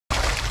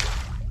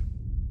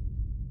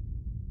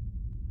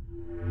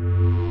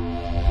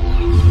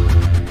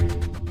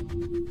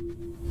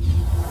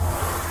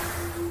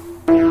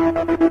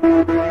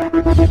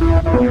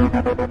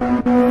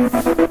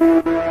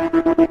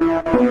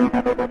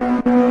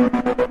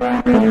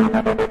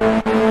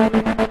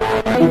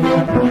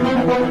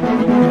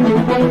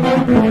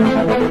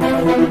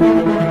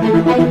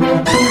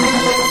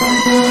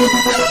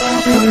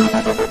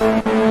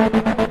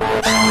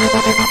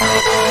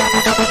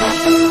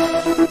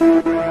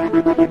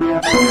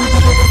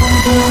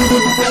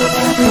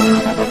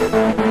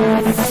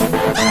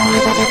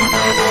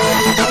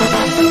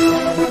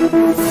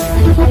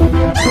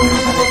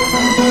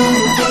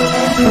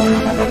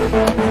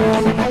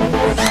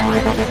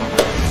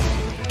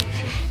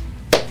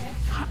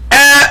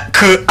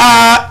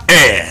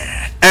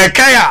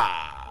Kaya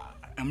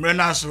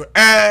Mrenaso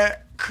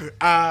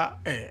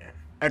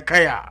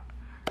Kaya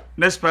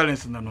next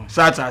spellings no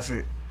Sata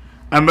say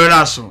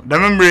Mrenaso the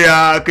memory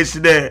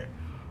keside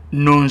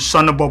no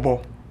son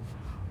bobo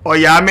o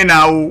ya me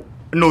na wo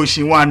no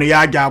shinwan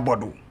ya agya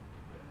abodo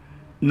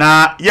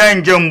na ya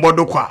nje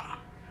mbodo kwa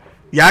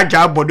ya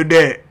agya abodo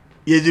de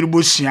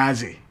yeziribo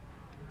suaze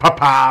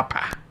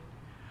papa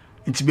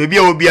nti baby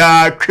obi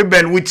a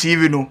kweben with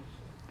TV no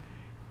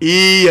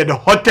the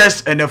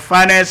hottest and the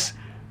finest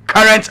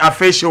current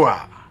affair show.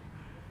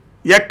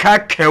 Ye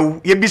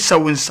kakew ye bisa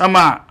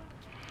wonsama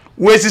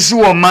wesisi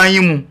wo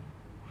manyimu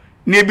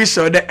ne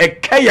bisa de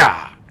ekaya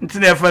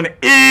ntine efa ne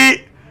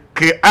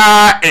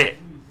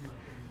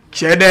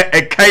chede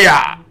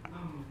ekaya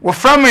wo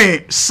from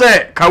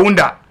say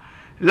Kaunda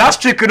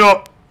last week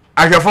no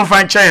ahwefon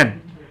fan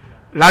chain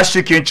last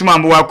week ntuma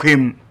mbo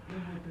akwem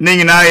ne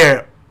nyina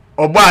ye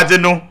obo ade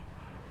no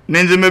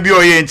ne nzeme bi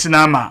oye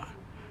ntina ma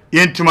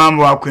ye ntuma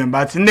mbo akwem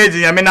but ne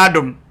di yame na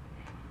adom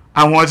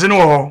ahoze no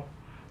ho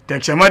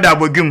tekshemada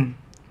bogum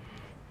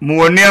mu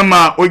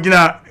woniama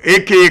ogina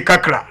AK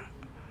kakra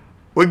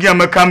ogina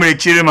ma camera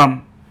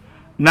chirimam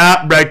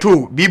na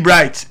brighto be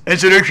bright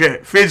enso hwe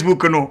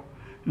Facebook no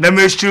na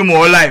me stream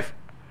all live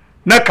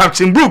na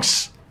Captain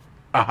Brooks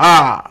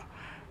aha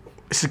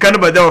sikano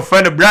bada of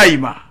friend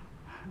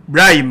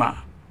Brahima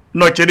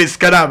no chere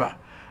skanaba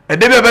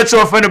edebe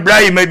beto of friend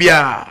Brahima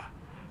bia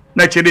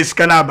na chere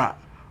skanaba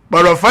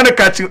but of friend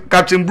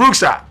Captain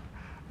Brooks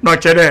no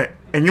chere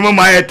enyimo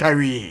ma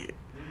yetawi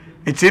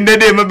it's in the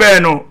day mebe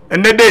no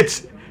and the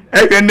date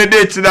and the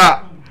date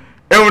that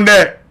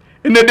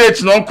in the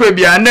date no kwa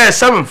bia na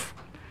 7th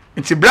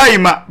it's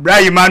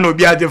Brahima no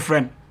bia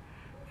different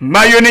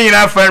mayo ni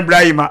na friend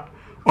Brahima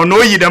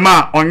ono yi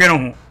dama onwene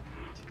ho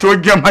to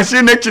gya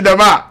machine chi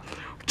dama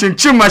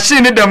chinchi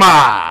machine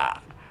dama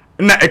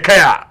na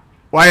ekaya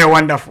why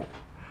wonderful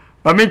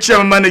but me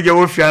chairman manager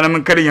wo fia na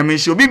me kare nyame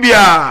shi obi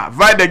bia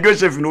Vida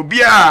Joseph no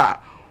bia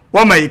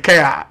wo ma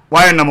ekaya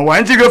why number 1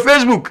 into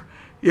Facebook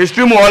you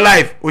stream all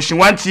live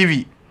Oshinwan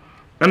TV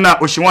na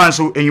Oshinwan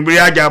so enyibiri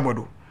agya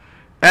abodo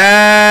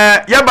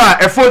yaba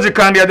efozi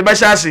kan de be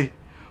shase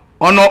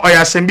ono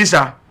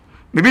oyasembisa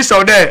mebisa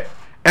ode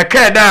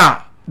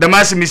ekeda da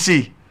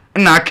masimisi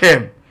na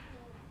akem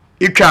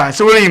ika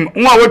so werim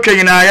nwa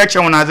wotwe na ya che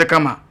wona ze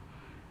kama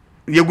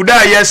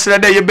yeguda yesre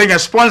de yebenya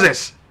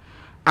sponsors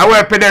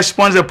awe pede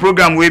sponsor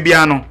program we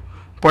bia no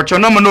pocho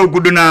no mo no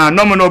gudu na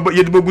no mo no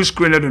yedibogu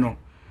screen do no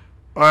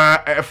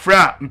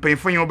efra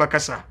mpefo nyo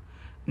bakasa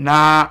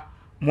na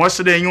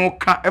mwosede enyo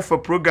ka efa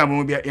program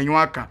mo bia enyo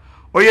aka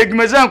oye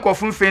gimeza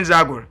nkofun fenza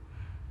agor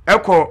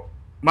eko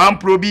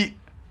mamprobi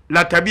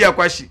latabia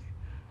kwashi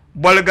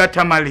bolga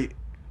tamale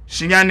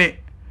shinyane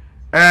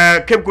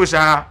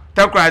kepkosa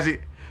takrazi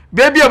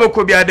baby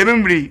aboko bia de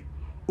memri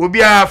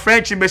obi a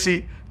french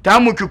besi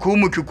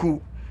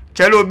tamukuku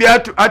chelo obi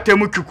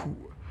atemukuku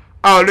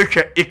a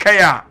olhwe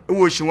ikaya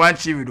wo Oshinwan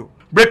TV do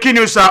breaking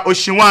news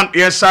Oshinwan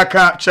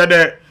yesaka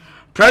chede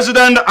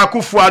President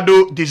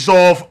Akufo-Addo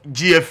dissolve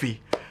GFA.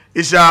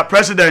 It's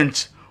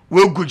President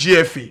will go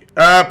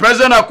GFA.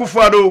 President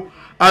Akufo-Addo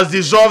has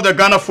dissolved the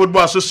Ghana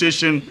Football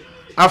Association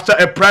after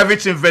a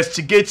private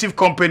investigative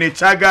company,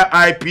 Tiger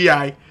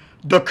IPI,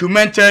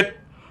 documented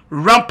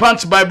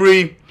rampant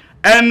bribery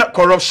and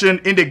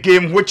corruption in the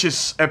game, which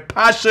is a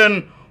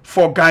passion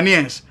for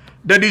Ghanaians.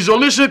 The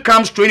dissolution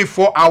comes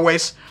 24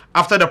 hours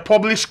after the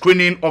public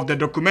screening of the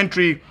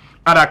documentary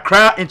at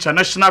Accra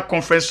International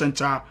Conference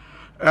Center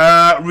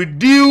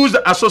reduced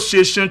the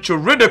association to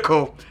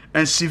ridicule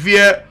and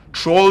severe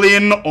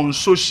trolling on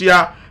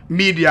social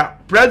media.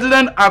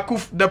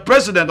 The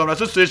president of the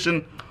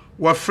association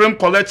was framed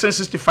collecting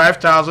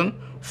 65,000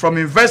 from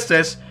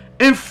investors,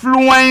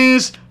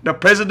 influenced the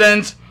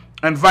president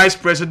and vice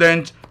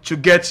president to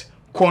get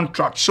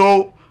contracts.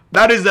 So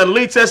that is the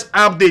latest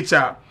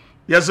update.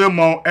 Yes,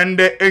 mo and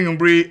the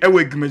enyumbre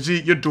ewe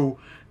gimezi yedo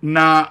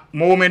na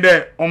mo me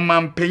de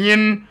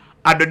omampenyin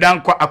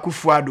adodankwa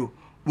Akufo-Addo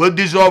will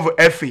dissolve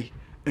FA.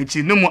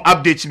 Nti no mo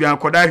update bi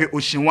ankoda he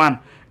Oshinwan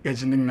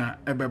yezinina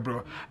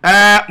ebebro.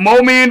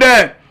 Mo me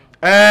de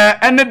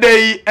ene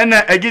day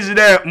ene egizi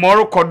de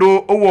moro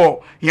kodo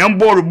owo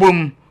yamboru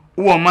bom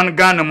owo man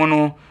Ghana mo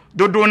no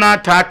dodo na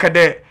taka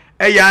de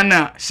eya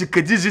na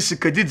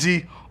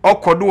sikadizi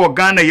okodo wo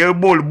Ghana ye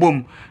ball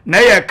bom na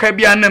ye ka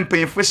bia na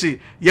mpenfose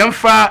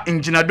yemfa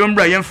engineer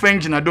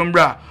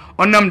dombra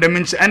onam de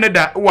minche ene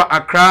da wo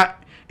Accra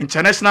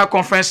International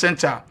Conference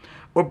Center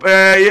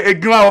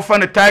eguma of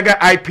the Tiger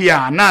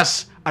IPR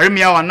NAS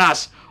Aremia wa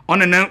NAS on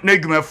the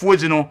neguma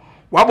fuzi no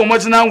wabo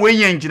modina we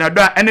yengina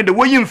do ene de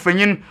woyi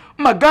mfanyin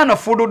magana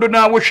fodo do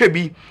na wo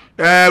hwebi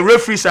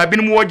referees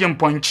abin mu woje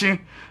mponchi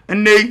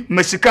ene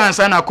Mexicans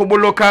na Kobo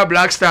local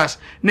Black Stars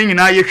ne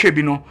nyina ye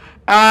hwebi no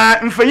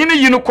mfanyin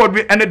yi no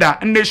kodbi ene da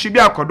ene hwebi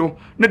akodo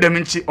ne dem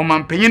nti o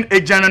mampanyin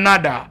ejana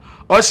nada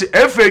o se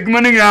efe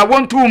eguma ne nyina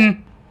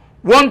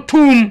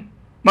wontum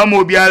mama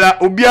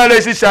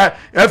obiala sisa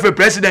efe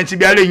president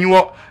biala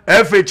nyiwo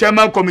efe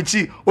chairman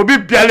committee obi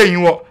biala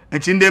nyiwo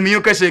nti ndem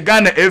yi kase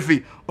Ghana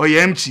efe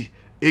oyemchi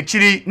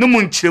ekiri no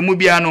mu nkyeremu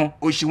bia no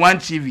Oshiwan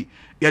TV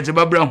ya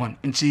jebabra hon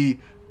nti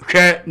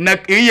hwe na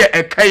eye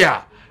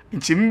ekaya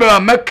nti mba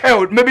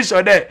mekay maybe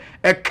so there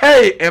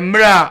ekay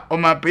emra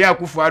omapeya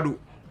akufuado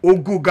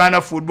ogu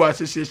Ghana Football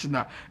Association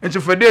na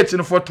nti for date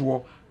no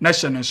foto na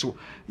hyene so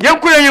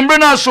yenkoya yembre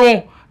na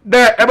so de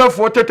ebe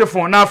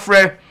 434 na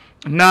frɛ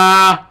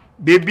na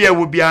baby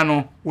will be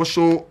ano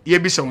also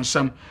yebisa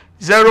onsam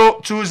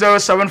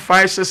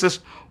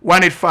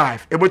 0207566185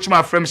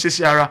 ebochima frame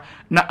sisiara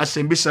na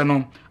asembisa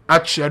no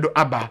atwedo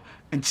aba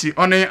nti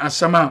one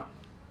asama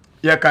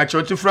ya ka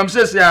chotu from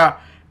sisia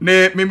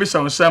ne mimisa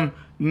onsam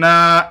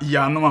na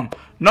ya no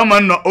no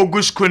man no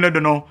August kono do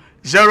no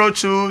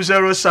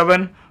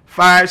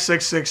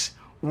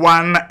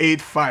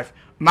 0207566185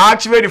 ma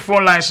activate the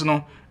phone lines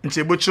no nti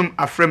ebochum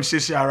aframe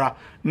sisiara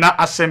na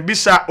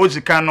asembisa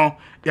ozika no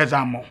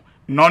yazamo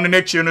non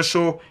next no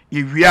so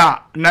yewia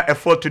na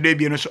effort today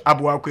bi no so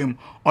aboa kwem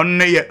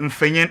on ye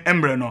mfanyin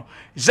embre no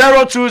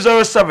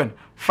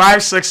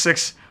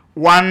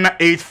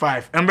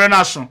 0207566185 embre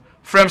na so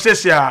from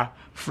Sesia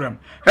from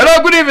hello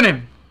good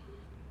evening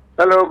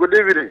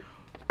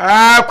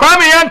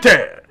Kwame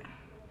Yante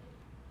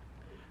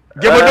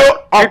Gebodo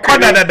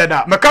okoda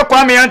dada meka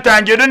Kwame Yante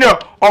angedo ne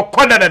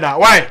okoda dada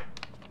why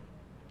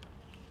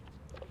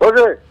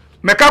okay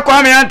meka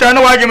Kwame Yante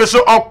no wage me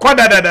so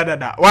okoda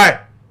dada why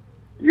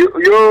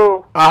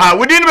yo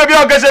within baby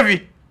o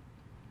gasefi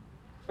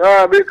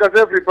be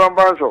gasefi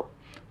pambanso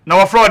na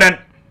wa fraud then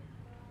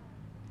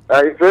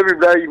baby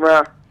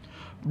Brahima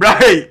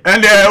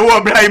and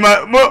wo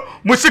Brahima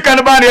musika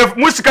no ba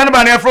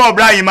na from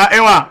Brahima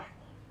enwa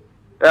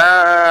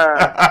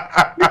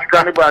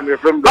musika no ba na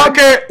from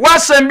okay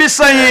what sem bi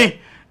say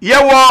ye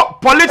wo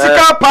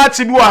political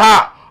party bi wo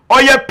ha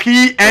oye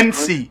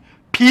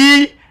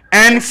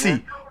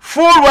PNC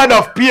full word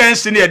of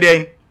PNC ne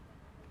den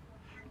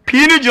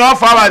Pini John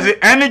Fabazi,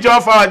 any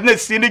John Fabazi,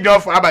 let's see the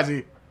John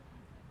Fabazi.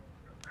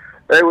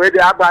 Where the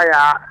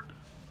Abaya?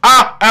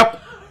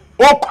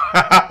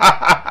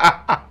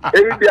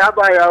 The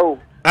Abaya.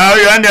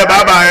 You and the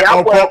Baba or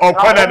and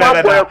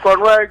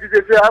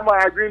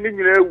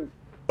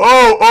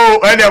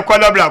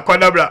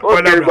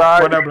the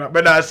Quadabla.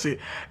 But I see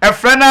a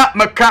friend,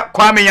 Maca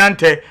Kwame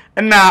Yante,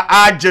 and now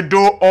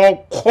Ajedo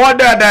or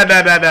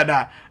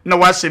Quada. No,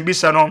 what's in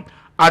Bisanon.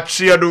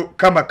 Achiado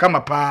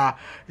kama pa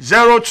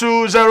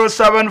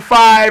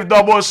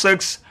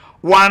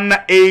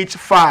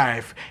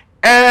 0207566185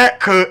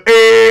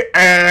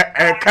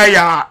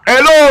 kaya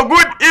hello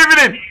good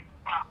evening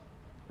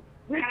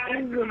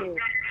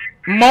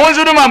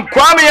Mawuzu mam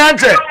Kwame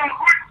Yante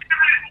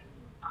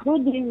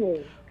good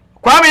evening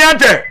Kwame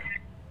Yante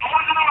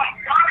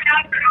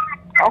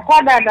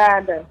okoda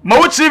dada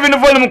Mawuzu even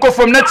volume ko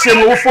from net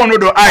same wo phone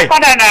do I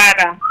okoda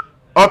dada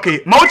okay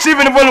Mawuzu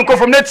even volume ko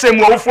from net same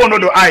wo phone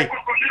do I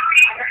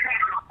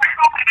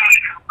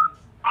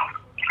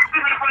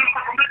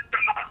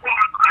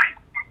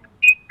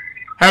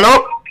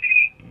Hello?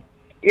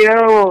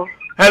 Yo.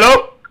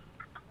 Hello?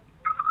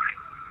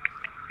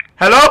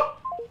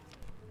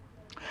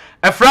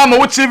 Eframa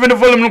wo TV no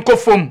volume no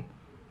kofom.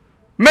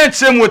 Men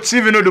tem wo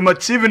TV no do ma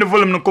TV no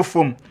volume no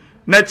kofom.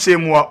 Na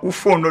tem wo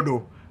phone no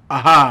do.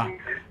 Aha.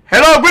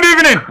 Hello, good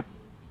evening.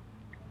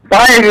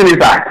 Fine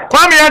evening, sir.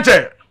 Kwame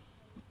Yante.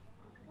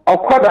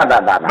 Okoda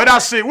dada. But I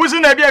say, who's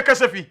in there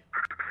kasafi?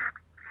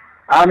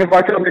 I'm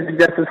for sure Mr.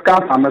 Justice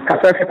Council, I'm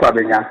kasafi kwa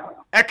benya.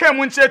 Eke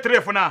munche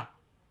trefu na.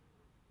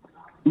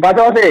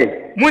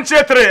 Badode.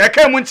 Munche tre,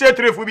 eke munche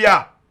trefu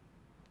bia.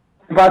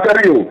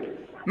 Badode you.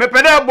 Me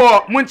pede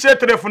bo munche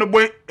trefu no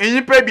boy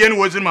enyipa bia no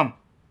wozin mam.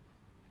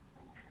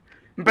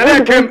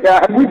 Mpede kem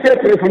munche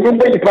trefu no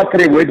boy nipa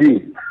tre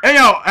wedi.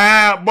 Enyo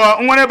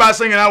bo nwone ba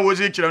san nyina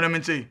wozi kire no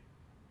menti.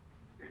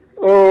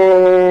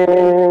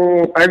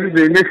 Oh, I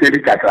be me se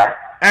dikata.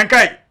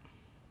 Enkai.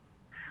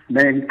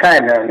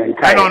 Nenkai.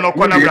 No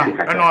konabla.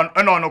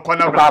 No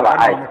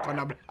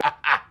konabla.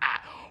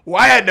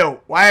 Why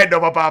do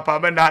papa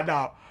benda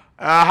da.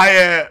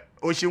 Haye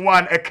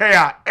Oshiwan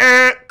ekaya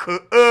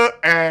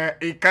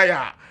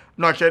ikaya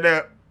no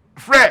chede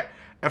fre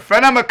e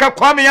fena meka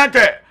Kwame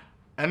Yante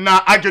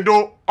na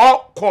agedo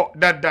okko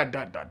da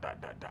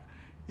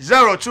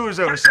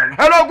 0207.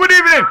 Hello, good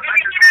evening.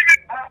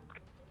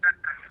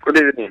 Good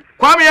evening.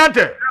 Kwame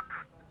Yante.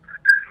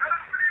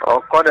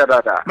 Okko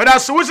da. Me da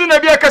suzu na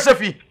bia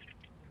kasafi.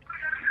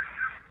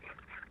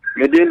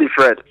 Me daily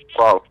Fred.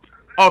 Wow.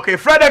 Okay,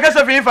 Fred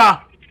kasafi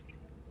fa.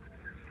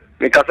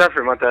 Me kasafi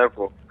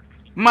mataefo.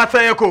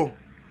 Matayeko.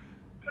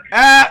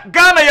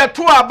 Ghana ya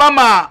tu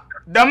abama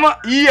dama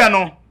yiye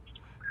no.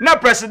 Na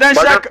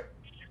presidential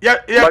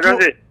ya tu.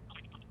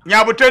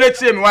 Nya butele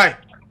tie mi why?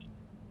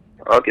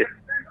 Okay.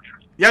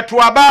 Ya tu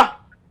aba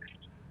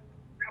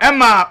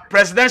Emma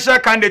presidential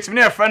candidate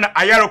me friend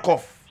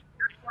Ayarkov.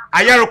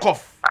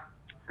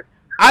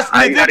 As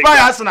the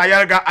depa as na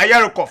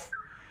Ayarkov.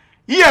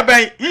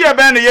 Yiye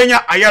ben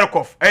yenya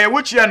Ayarkov.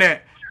 Which year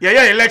ne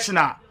ye election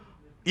a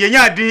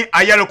yenya din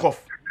Ayarkov.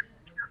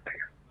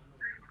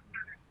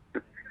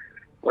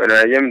 When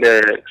I am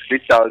the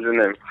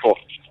 2004.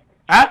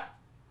 Huh?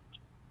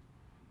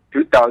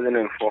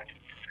 2004.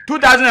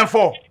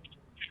 2004.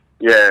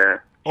 Yeah.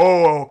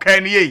 Oh,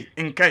 Kanye,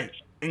 Nkai,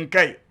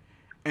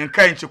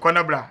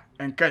 Chikonabra,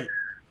 Nkai.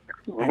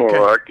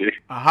 Oh, okay.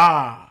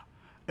 Aha.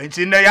 And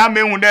in the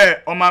Yamen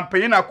there, on my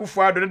pain, I could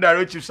find the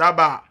directive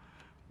Saba.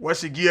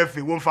 What's a gift?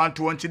 We won't find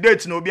 20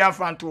 dates, no be a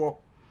fan to.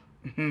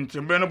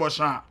 Timbreno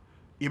Bossan,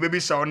 you baby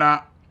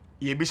sauna,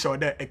 ye be so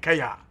there, a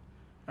kaya.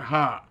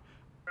 Aha.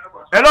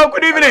 Hello,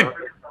 good evening.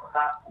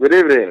 Good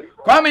evening.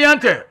 Kwame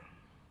Yante.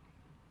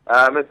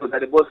 Mr.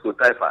 The Bosco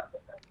Taifa.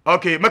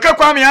 Okay, Maka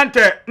Kwame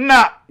Yante,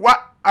 na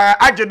what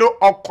ajedo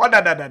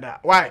okoda da.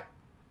 Why?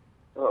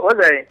 What's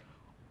that?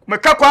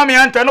 Maka Kwame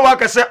Yante, no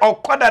waka say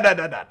okoda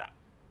da.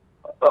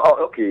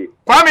 Oh, okay.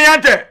 Kwame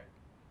Yante.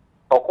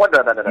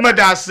 Okoda da.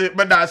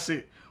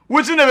 Medase.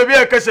 Wuti na bebe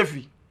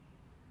akasafi.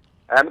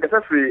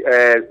 Kasafi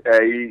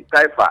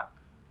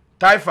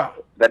Taifa.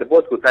 The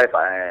Bosco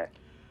Taifa.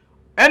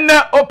 And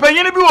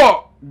opinion bi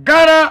wo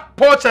Ghana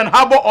Ports and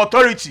Harbour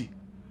Authority.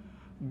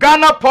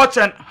 Ghana Ports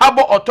and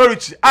Harbour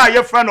Authority.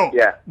 Ye frano.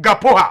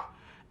 Gapoha.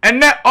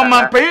 And then on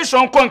man pay so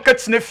on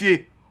conquest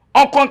nefie.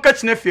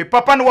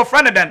 Papa no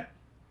friend then.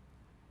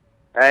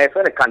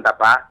 Friend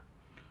Kandapa.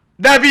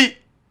 Dabi.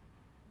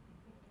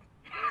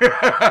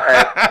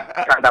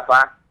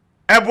 Kandapa.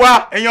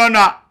 Ebwa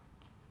enyona.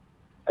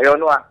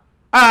 Eyonwa.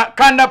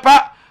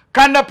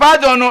 Kandapa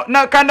dono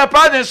na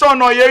Kandapa den so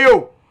no ye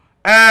yo.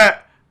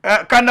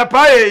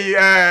 Kandapa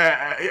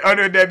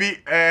ono Dabi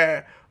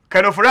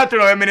kanofurato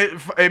no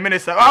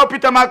minister.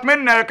 Peter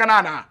McMahon na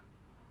Canada.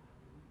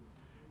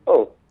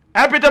 Oh.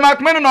 Peter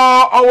McMahon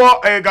no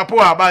owo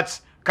Gapoa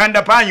but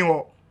Kandapa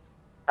nyo.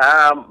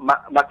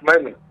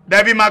 McMahon.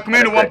 Dabi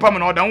McMahon won pam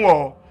no dan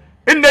wo.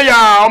 Inde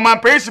ya o man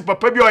pesi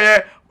papa bi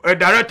oye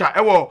director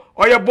ewo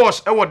oye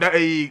boss ewo da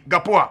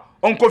Gapoa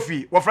on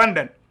coffee wo friend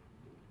den.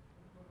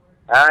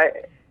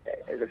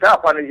 The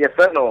top one is your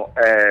friend no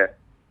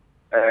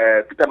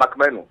Peter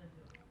McMahon.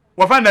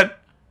 Wo friend den?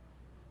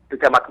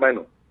 Peter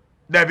McMahon.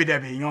 Dabi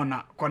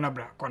nyona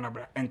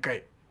konabra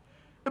enkai.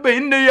 Ebe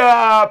inde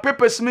ya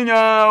papers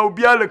minya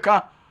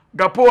obialeka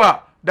Gapoa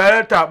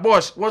director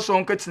boss wo so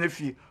on ketine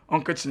fi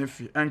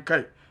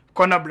enkai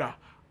konabra.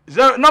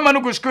 Na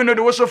manu go screen no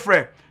de wo so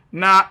frɛ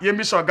na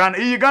yemi so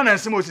Ghana Ghana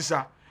nsem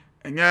osisa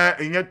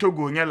enye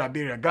Togo enye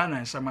Liberia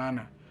Ghana nsema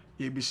na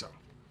yebi so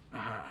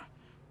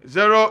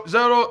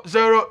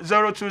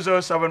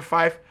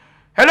 0000275.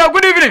 Hello,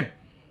 good evening.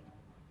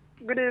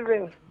 Good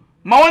evening.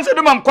 Ma won se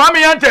do mam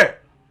Kwame Yante.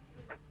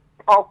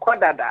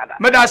 Okoda da.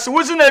 Medas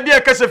wuzi na bi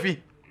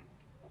akasafi.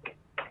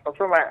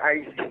 From my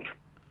Isaac.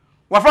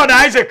 Wa from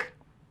Isaac.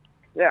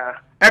 Yeah.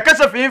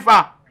 Akasafi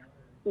infa.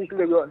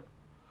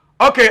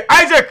 Okay,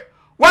 Isaac,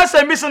 once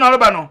I miss an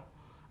albano.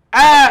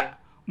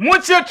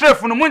 Munchie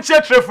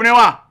trefu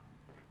wa.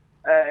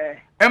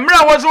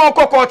 Emra was one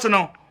cocotte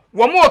no.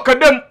 Wamu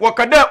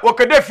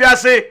wakade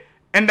fiase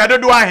and the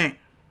do ahe.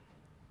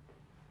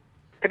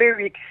 3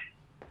 weeks.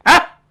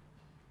 Huh?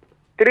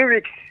 3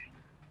 weeks.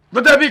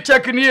 But I be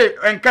checking here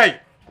and kai.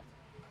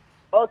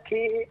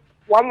 Okay,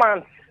 1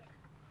 month.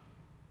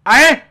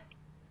 Aye?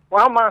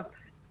 1 month.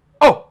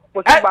 Oh,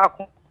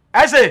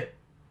 I say.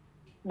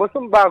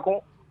 Bosum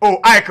bako. Oh,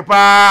 I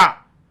kapa.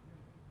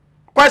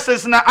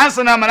 Questions na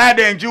answer na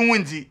manade and June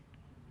windy.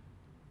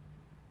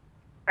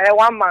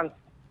 1 month.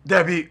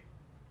 Debbie.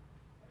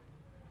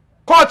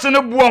 Court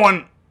no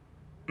buon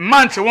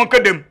month won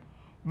kadem.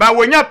 But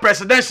when your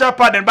presidential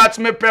pardon but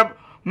me prep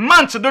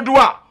month do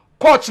doa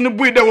court no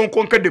bui de won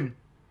kadem.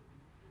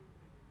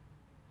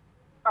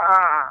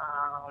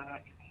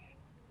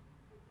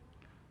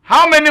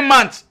 How many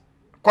months?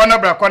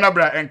 Konabra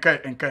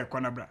enkai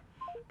konabra.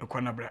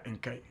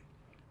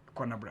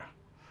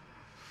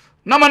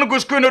 Na man go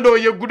school no do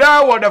ye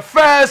guda wo the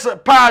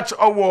first part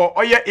of wo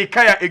oye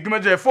ikaya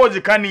egmeje for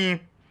the kani.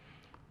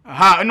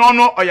 Aha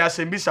no oya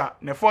sembisa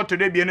ne for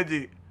today bi ene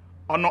di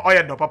ono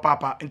oya do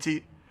papa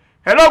nti.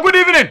 Hello, good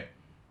evening.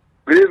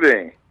 Good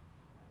evening.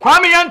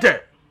 Kwame Yante.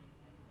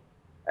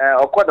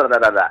 Okoda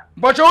da.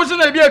 But you also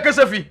na bi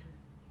akasafi.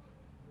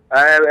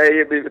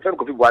 Be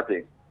Kofi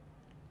Boateng.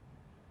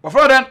 What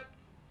for then?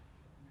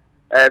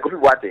 Kofi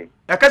Boateng.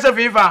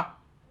 Akasafi fa.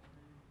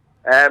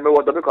 Me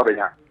wo do be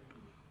Kobenya.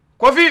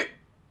 Kofi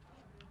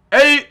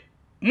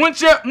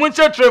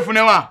munche trefu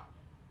ne wa.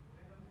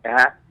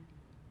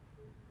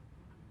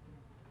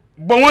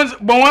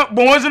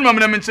 Bonwons in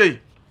mamna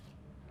minche.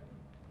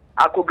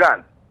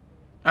 Akogan.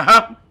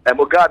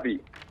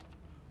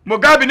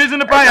 Mugabe ni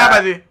zini pa ya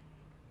bazi.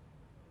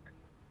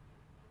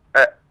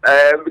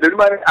 the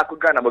man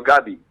akuga na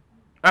Mugabe.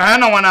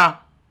 Na wana.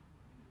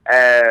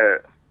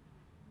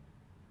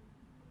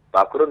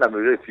 Ba kuro na me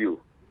refuse.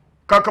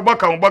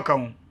 Kakabaka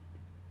mbaka.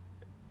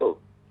 Oh.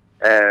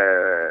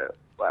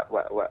 What.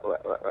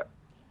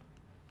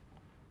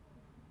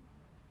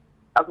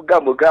 Akuga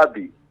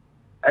Mugabe.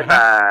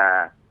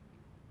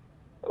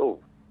 Oh.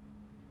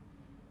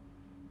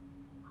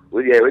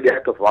 We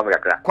have to form a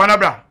crack.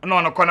 Konabra.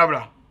 No,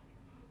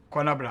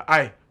 Konabra.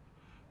 Aye.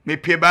 Me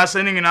pay ba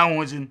sending in our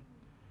ones in.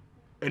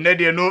 And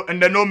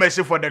then no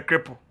mercy for the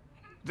cripple.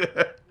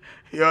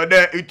 You're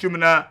there,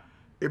 itumina,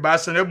 a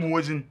basin of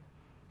Mozin.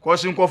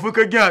 Causing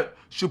Kofuka again,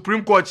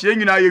 Supreme Court,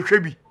 ying in our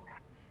Yabi.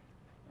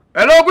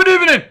 Hello, good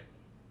evening.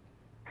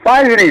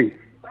 Fine evening.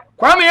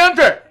 Kwame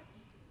enter.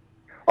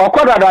 Or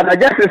Koda,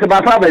 justice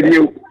my father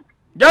you.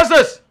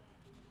 Justice.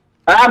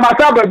 My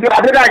father,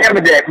 I did not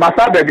get there. My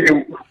father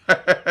you.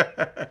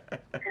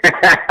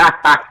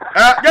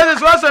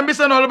 Justice was a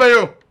missing all by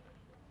you.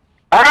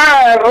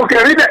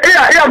 Okay,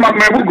 yeah, my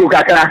Bugu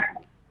Kaka.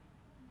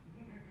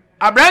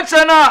 A branch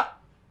na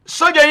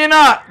soja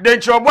yina de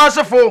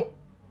chobwasefo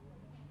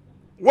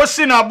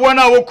wosi na abo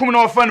na wokum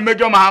na ofa no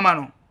Major Mahama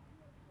no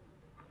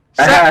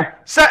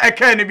sa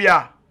eka ni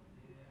bia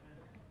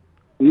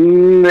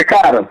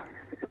Karo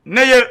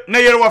ne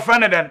yer wo fa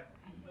ne den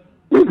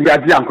ya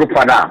di anko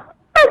pada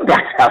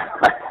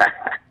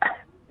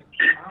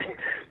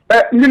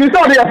Minister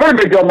of Affairs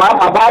Major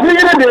Mahama ba ni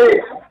de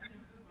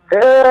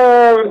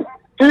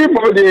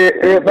people the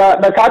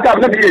kaka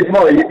na bi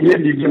mo ye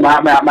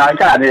ma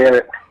ka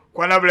ne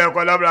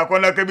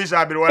Kwana kebisa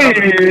abiri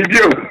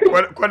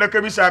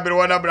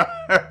wana bra.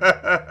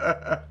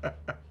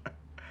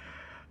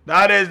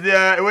 That is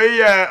the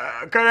way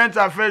current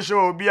affairs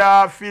show be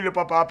a feel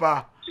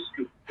papa.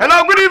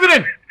 Hello, good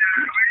evening.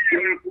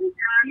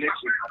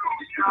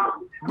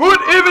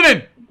 Good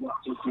evening.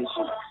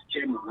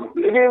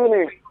 Good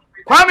evening.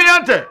 Kwame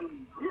ante.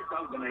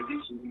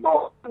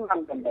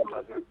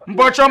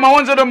 Mbocha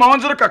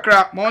mawonzo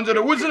kakra,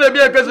 mawonzo wuzi na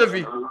bia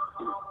kasefi.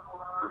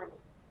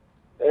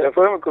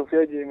 For me, Kofi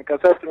Aji,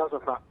 Mikasa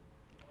Sofa.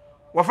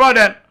 What for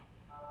then?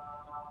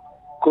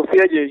 Kofi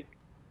Aji.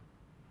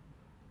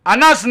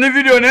 Anas ni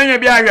video na enya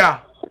bia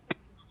hwa.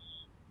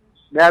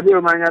 Na bi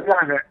o manya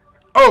tan.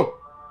 Oh.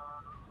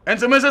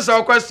 Ento me say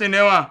so question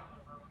e wa.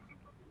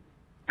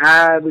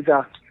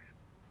 Bisa.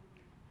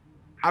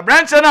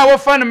 Abranche na wo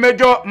fa no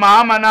Major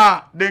Mahama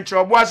na de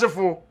nchobo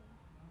asefo.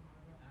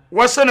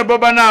 Wo se no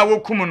baba na wo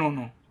kum no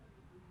no.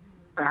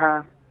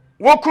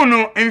 Wo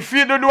kunu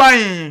mfi dodo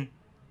ayin.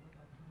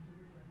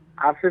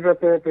 Afe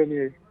pepe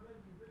ni.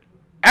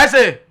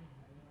 Ese.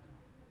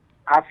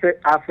 Afe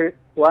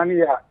 1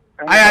 year.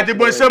 Ayade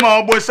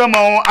bosema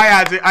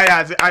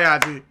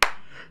ayade.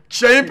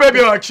 Cheyin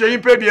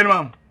pebi no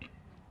mam.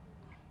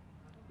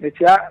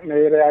 Metia me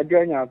re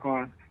aganya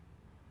kon.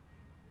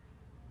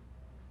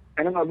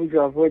 Ene ma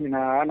buju afo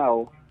nyina ana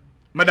o.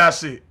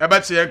 Medasi,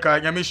 ebati enka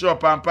nyame sure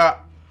pampa.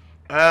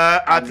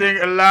 I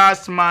think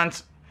last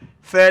month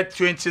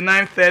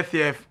 29th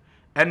 30th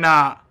and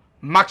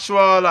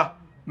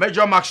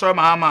Major Maxwell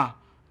Mahama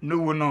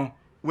no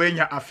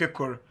wenya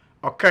afekor.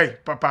 Okay,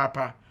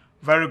 papa.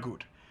 Very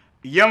good.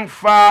 Young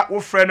fa wo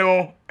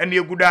freno ene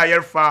eguda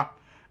yerfa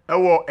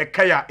ewo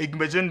ekaya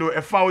igmejendo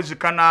efa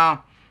ozika na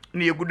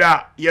ne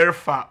eguda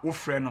yerfa wo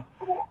freno.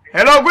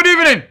 Hello, good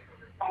evening.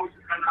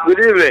 Good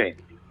evening.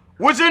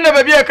 What's in the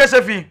baby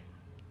akasafi?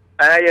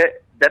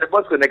 That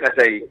boss ko neka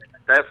say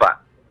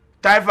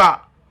Taifa.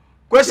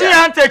 Kwesi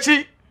ya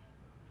antechi.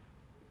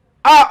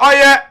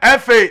 Oye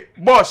FA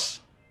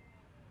boss.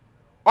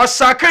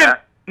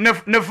 Osaka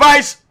ne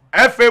vice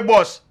FA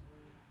boss.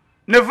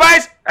 Ne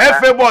vice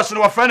FA boss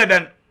no friend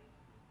then.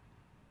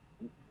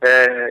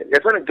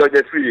 Your son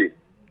George Free.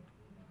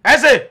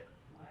 Ese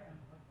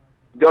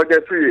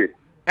George Free.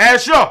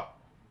 Sure.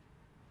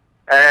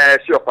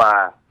 Sure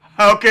pa.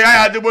 Okay, I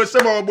had the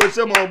bosemo.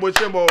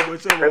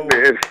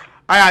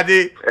 I had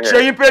the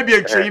chain pay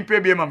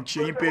mam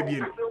chain pay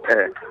bien.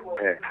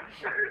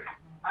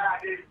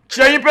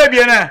 Chain pay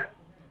bien.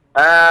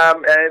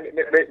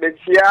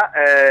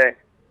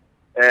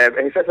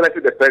 His Excellency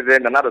the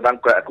President, another than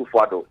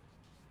Akufo-Addo,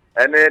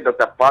 and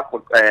Dr. Park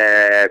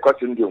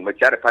Kotundu,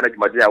 which are the Panage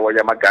Madia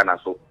Wayama Ghana.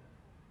 So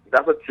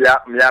that's what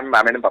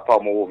my men papa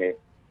me.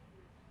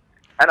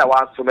 And I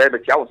want to make the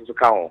child to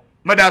count.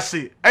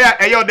 Madasi,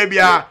 ayo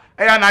debia,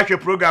 na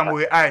program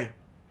we I.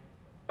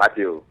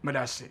 Matthew.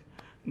 Madasi.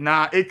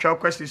 Na equal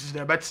questions is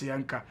the Betsy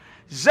Anka.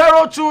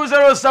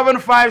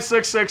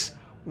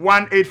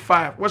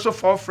 0207566185. What's your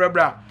for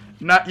Frebra?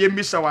 Na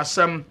yemisa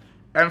wasem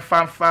and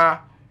fanfa.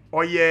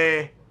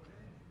 Oye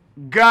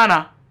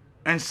Ghana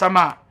and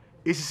Sama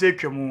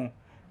Isisekumu.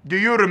 Do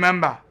you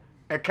remember?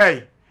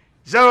 Okay.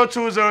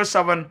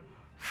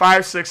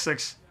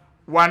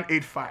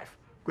 0207566185.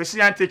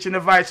 Question teaching the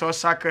vice or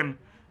second.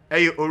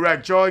 Hey, Ora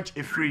George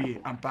Efree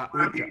and Pa.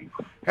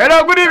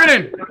 Hello, good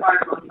evening.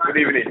 Good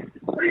evening.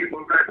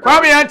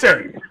 Kwame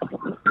enter.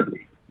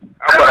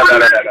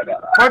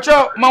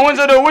 Kocho,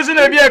 Mawanza do wasn't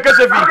a beer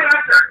Kasafi.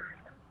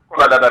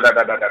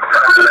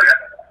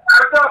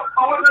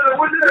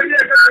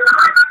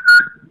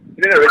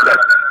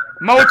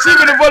 Ma o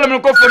TV the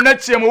volume ko from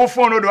net here mo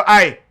phone do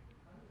ai.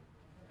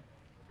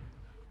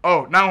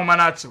 Oh, now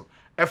manatu.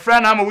 A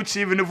friend am o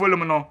TV the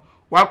volume no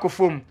wa ko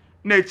phone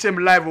na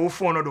etem live o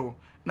phone do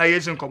na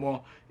yezin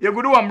komo. Ye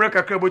gudu wa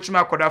mbreka kra bochima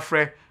akoda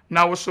frɛ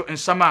na wo so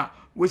nsama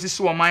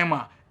wesisi wo man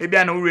ma e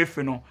bia na wo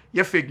refi no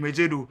ye fake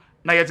mejedo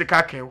na ye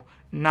tika kew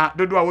na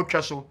dodo a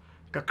wotwa so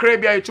kakra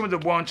bia yetum de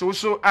bo nche wo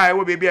so ai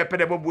wo bebi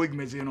epede bobo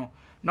egmezi no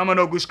na ma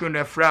no go screen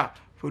the fra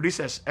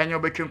producers enyo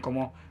bekin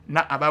komo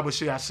na ababo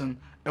so yasen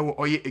ewo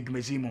oye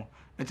egmezi mo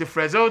nti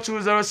frezo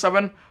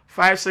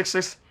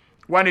 207566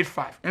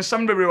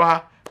 nsam de bewa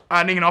ha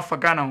ani na ofa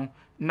Ghana ho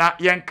na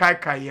yen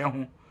kai ye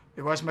ho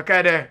because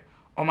makade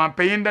o man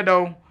payin da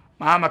do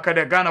ma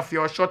makade Ghana for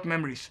your short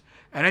memories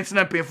and it's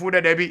not painful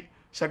that be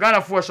so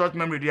Ghana for short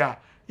memory dia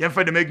yen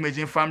fa de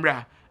egmezi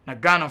famra na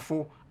Ghana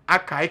for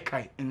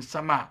akai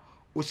nsama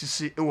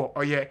osisi ewo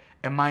oye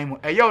eman mu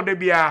eye oda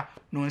bia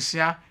no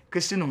nsia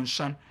kesi no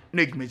nsan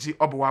na egmezi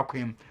obo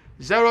akwem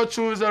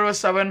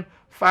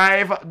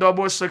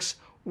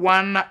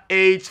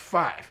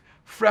 0207566185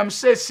 from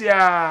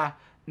Sesia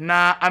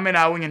na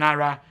amena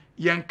wunyinara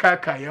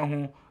yenkaka ye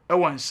ho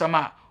ewo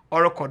nsama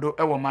orokodo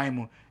ewo man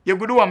mu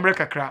yegudu wa mbre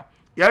kakra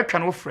ye twa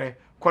no frɛ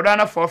kodo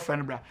na for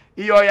friend bra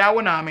iyo ya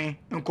wo na ame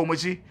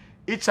nkomoji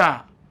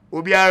ita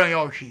obiara ye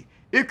ohwe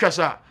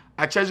itwasa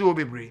acheze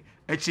obebre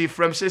echi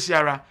from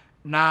Sesiara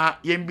na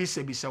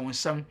yembisa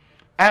wonsam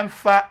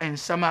emfa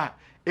ensama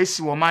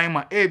esi wo man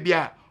ma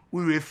ebia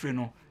wo refre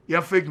no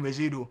yemfa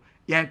egmezido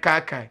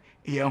yenkaka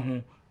ye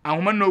ho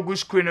ahoma no go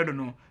screen no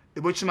no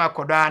ebochima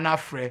koda na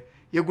frɛ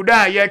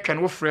yeguda ye twa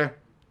no frɛ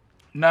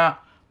na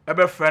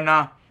ebefrɛ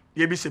na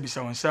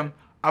yebisa wonsam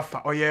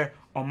afa oye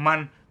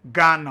oman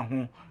Ghana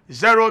ho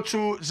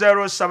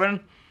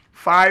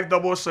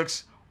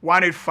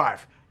 0207566185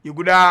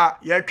 yeguda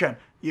ye twa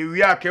ye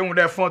wi aka hu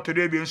da phone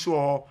today bi nso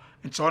ho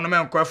nti ono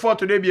men ko phone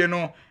today bi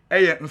no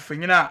eye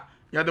mfanyina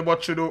ya de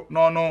botudo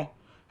no.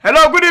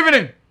 Hello, good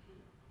evening.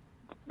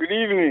 Good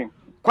evening.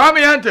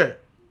 Kwame Yante.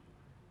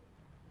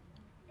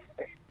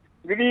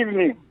 Good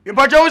evening.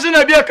 Ipacha uzi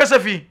na bia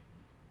kasafi.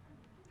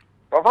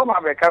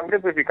 Wafama beka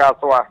mkese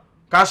kaswa.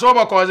 Kaswa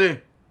ba koze.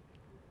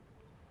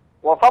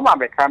 Wafama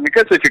beka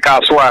mkese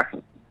kaswa.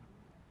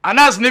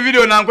 Anas ni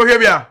video na nkohwe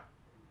bia.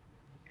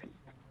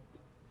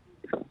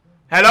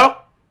 Hello?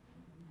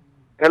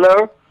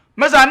 Hello?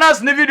 Mesa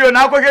Anas ni video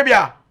na nkohwe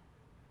bia.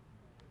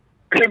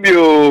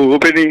 Video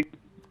opening.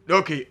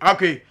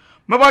 Okay.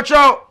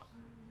 Mabacho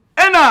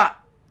ena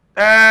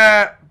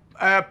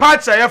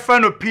parts ya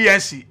fano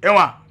PNC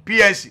enwa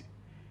PNC.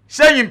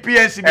 Saying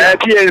PNC bia.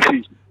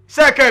 PNC.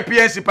 Say ka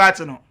PNC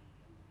party no.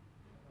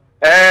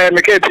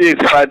 Meke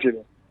PNC party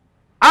no.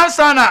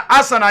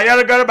 Asana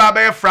yargar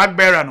baba ya flag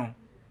bearer no.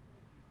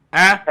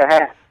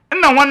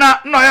 Nna wana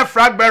no ya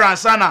flag bearer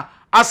ansana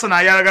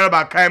asana yargar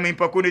ba kai mi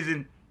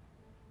pakunizin.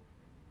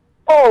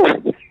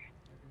 Oh.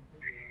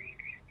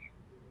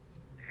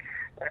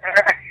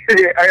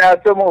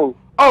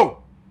 Oh,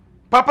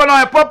 Papa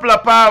no a popular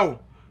pow.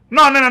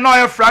 No,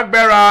 a flag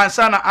bearer and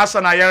sana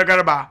asana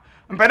yargarba.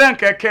 And Padan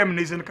came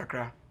nizin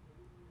kakra.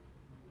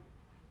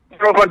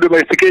 Proper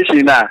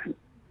domestication now.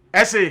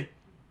 Essay.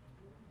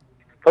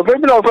 For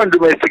people of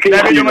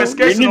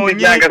domestication,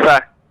 only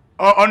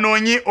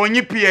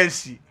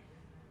PNC.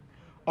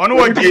 On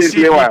what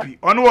GCP,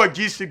 on what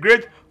GC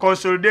Great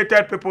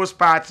Consolidated People's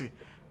Party.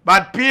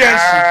 But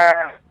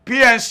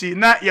PNC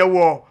not your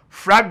war.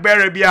 Flag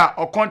bearer bia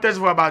or contest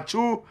for about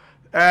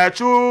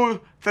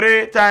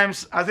 2-3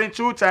 times, I think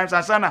 2 times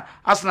asana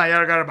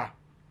yargarba.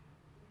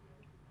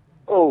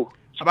 Oh,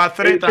 about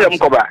 3 times.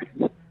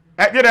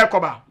 Get there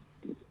koba.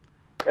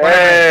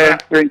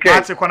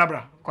 Party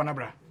konabra.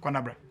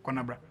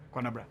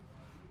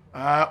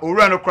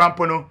 Ura no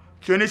Crampono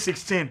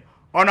 2016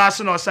 ono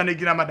asana osane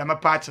gina madama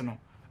party no.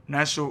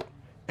 Nanso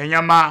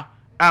enyama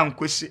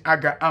ankwesi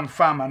aga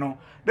amfama no.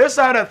 These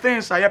are the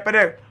things I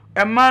pede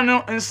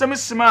emano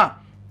nsemisima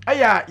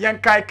aya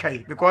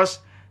yankai because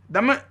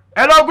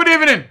hello, good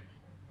evening.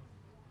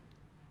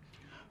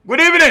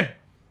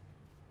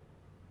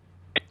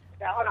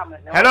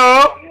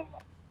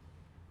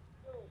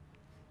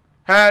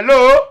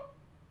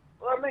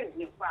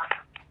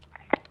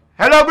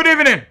 Hello, good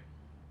evening.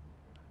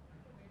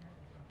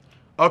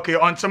 Okay,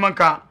 on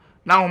Samanka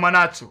now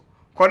manatu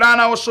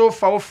kodana also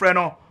fa wo frɛ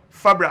no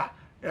fabra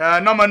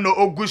no man no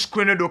ogu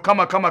screen do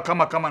kama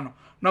no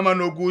no man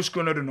no ogu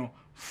screen do no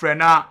frɛ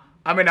na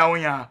amena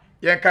wonya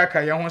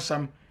yenkaka ye ho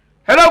sam.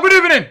 Hello, good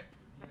evening.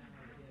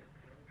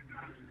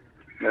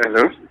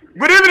 Hello.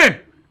 Good evening.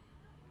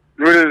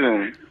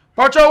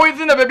 Pacho we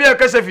in the baby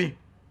akasafi.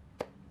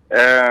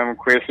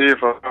 Kwesi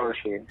for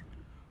Oshi.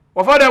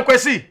 What for them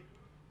kwesi?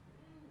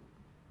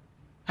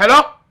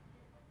 Hello.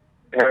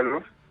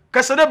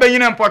 Kasada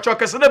bayin and Pacho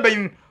kasada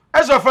bayin.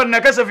 As of for na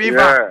kasafi fa.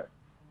 Yeah.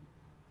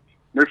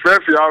 Me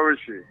friend for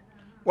Oshi.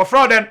 What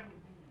for them?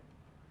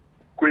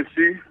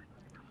 Kwesi.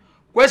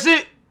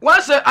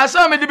 Once I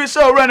saw me be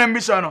so run and be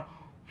so no.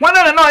 One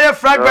and no ya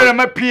frag better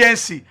my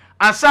PNC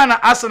and sana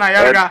asana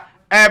yarga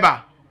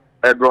eba.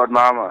 Edward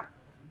Mama.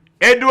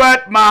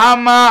 Edward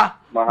Mahama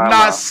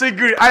na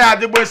Sigri aya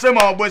de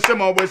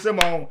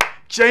boysema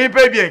cheyin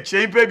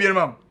pebie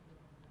mam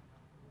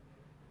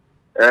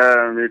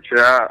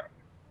Mitra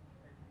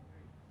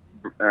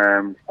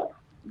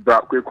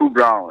Kweku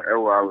Brown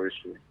ewa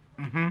aweshi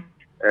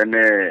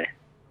ene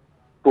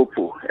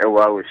Popo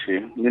ewa aweshi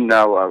nina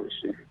awa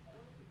aweshi.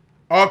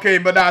 Okay,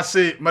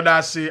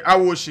 madasi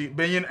awoshi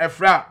benyin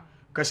efra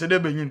kasede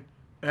benyin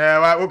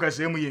wo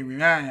kase mu ye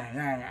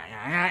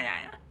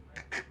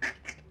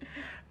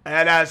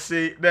and I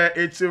see the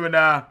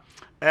etimina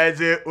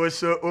as a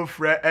also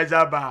ofra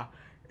ezaba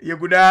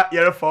yeguda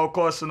yere for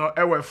course no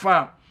ewe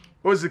farm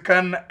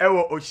ozikan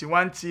ewo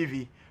Ochiwan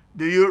TV.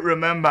 Do you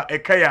remember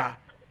Ekaya?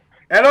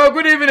 Hello,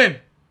 good evening.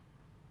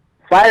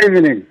 Fine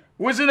evening.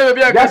 Who's in the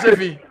baby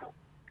Kasefi?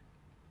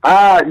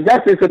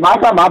 Justice my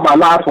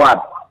last one.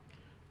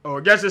 Oh,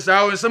 Justice,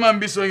 I was someone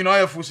be so in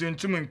oil for soon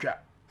to Minka.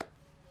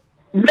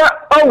 Yeah,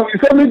 we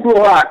send me to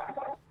what?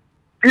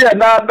 Here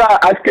now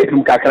escape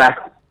from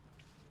Kakra.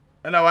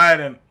 And I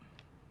then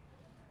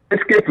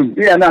Escape him.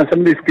 Here now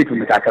somebody escape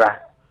from Kakra.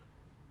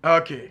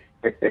 Okay.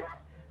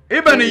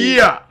 Even a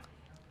year.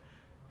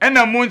 And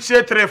a moon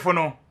say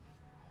telephone.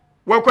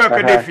 What could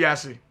I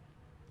fiasi?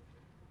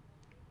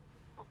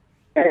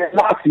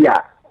 Last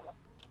year.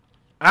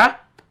 Huh?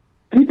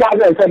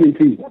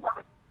 2017.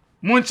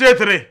 Moon say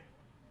 3.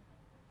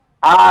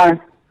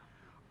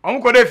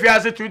 Uncle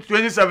Fiasi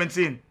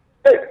 2017.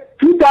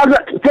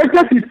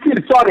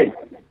 2016, sorry.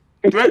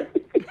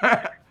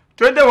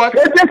 20 what?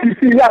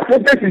 2016, yeah,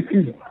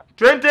 2016.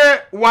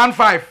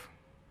 2015.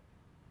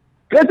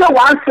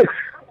 2016.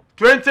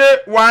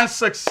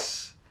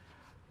 2016.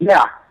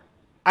 Yeah.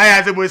 I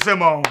have to say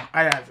more.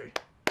 I have it.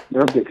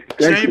 Okay.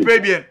 Change pay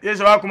bien.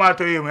 Yes, I come out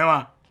to you,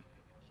 mama.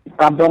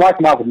 I'm the one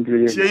welcome to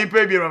you. Change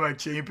pay bien, mama.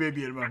 Change pay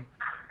bien, mama.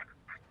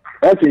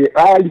 Okay.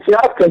 I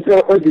just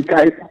control all the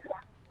guys.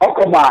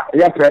 Okoma,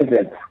 your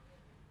president.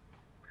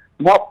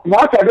 What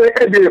are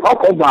they?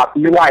 Okoma,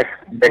 your wife,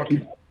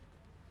 Becky.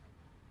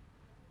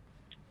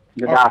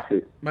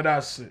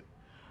 That's it.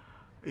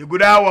 You go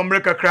down one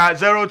break a crack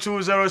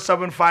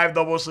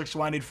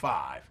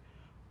 0207566185.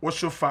 What's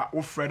so far?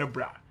 What Fred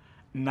Bra?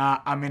 Na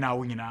amina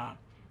winina.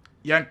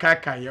 Yan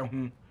kaka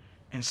yahu.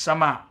 And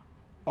sama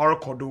or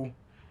kodo.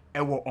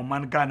 Ewo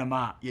oman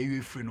ganama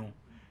ye frino.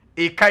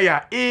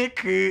 Ekaya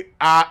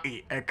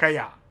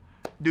ekaya.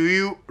 Do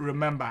you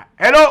remember?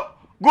 Hello.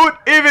 Good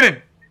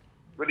evening.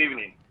 Good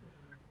evening.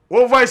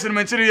 What voice in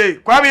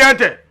Manchurier? Kwame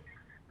Yante.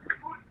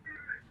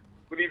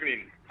 Good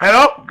evening.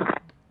 Hello.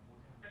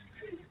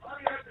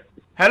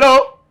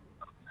 Hello.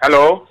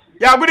 Hello.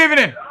 Yeah, good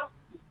evening.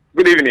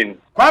 Good evening.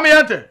 Kwame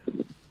Yante.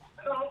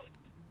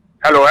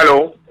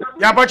 Hello.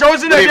 Yeah, but you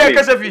in the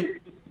Kasefi.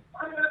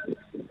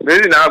 This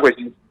is Nana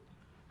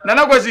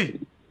Nana Kwesi.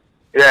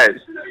 Yes.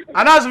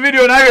 Anas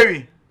video na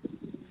yewi.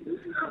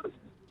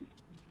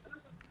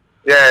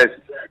 Yes.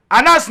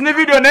 Anas ni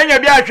video na nya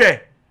bi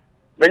ahwe.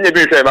 Menye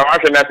bi hwe ma wa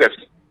hwe na steps.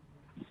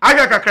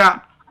 Aga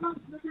kakra.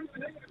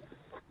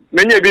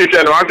 Menye bi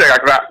hwe na wa hwe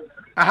kakra.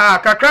 Aha,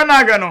 kakra na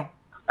aga no.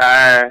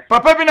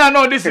 Papa bi na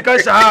no this kan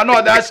sha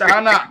no da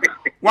sha na.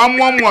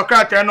 Wamwam wa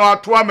krata no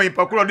ato ama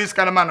ipakuro this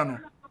kan man no.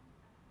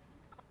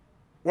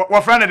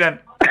 What friend then?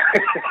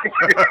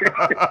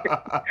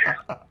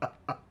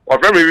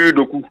 What friend Bibi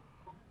Doku?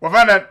 What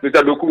friend then?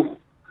 Mr. Doku.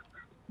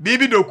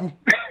 Bibi Doku.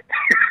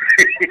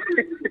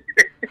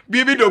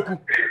 Bibi Doku.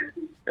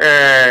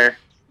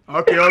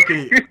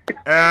 Okay.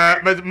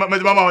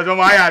 Mama, I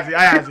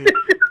see.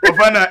 What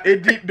friend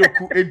Edi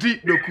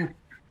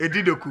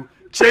Doku.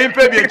 Chain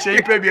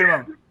pay,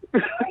 ma'am.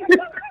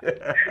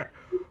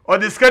 Or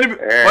this can be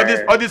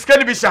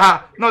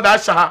Shaha. No,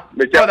 that's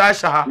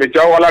Shaha. Me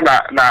wala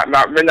na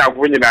menya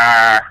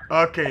kunyina.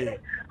 Okay.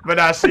 But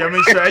I see,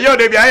 I'm sure. Yo,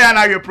 they be I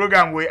na your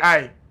program way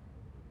I.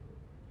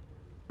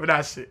 But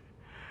I see.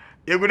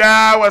 You go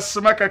da was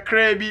smack a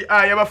crabby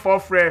I ever for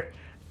free.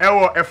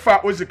 Ewo e fa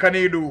ozika na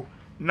edo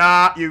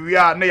na we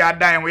are na ya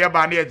dan we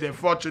ba na e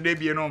for today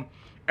be no.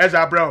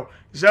 Eza bro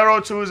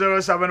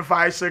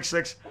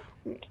 02075666.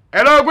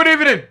 Hello, good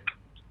evening.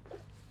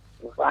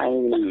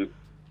 Fine.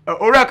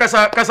 Ora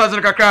kasa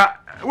kakra.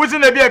 Who's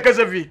in the beer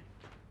Kasefi?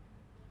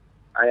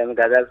 I am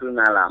Gadafi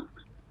Malam.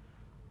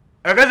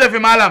 Kasefi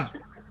Malam.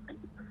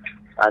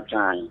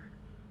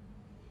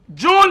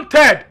 June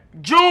 3rd.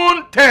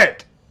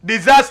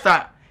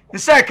 Disaster.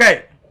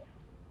 Inside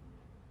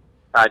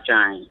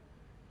Pachan.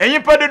 And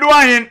you put the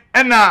wine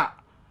and na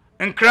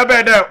and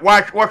crabbe there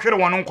watch it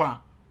one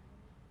kwa.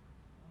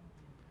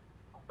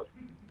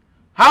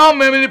 How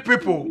many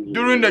people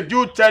during the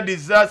June 3rd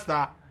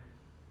disaster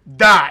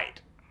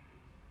died?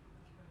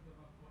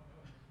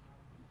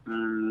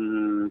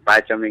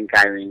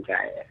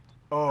 Minkai.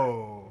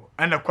 Oh,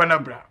 and a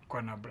Quanabra.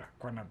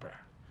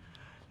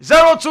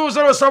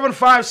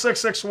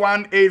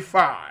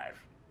 0207566185.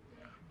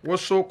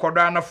 What's so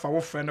Cordana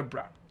for friend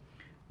bra?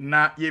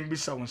 Na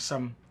yembisa on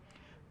some.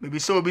 Maybe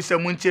so be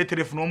some munche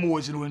telephone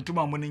was in when to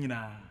my morning.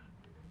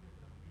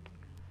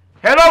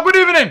 Hello, good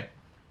evening.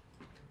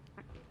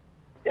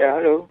 Yeah,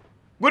 hello.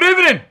 Good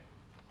evening.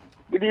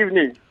 Good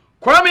evening.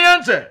 Kwame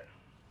Yante.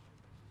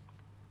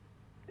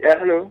 Yeah,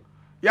 hello.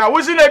 Yeah,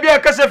 who's in a beer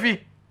Casafi?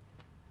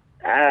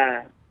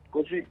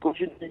 Coffee.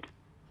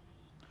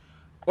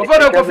 What for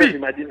the coffee?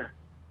 Madina.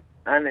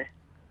 Anne.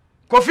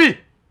 Coffee.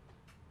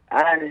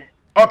 Anne.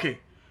 Okay.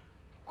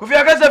 Coffee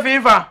Casafi,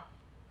 Iva.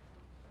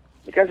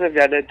 Because of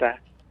your data.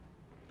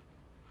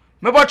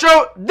 Me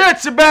bocho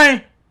dates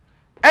ben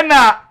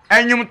ena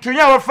enyum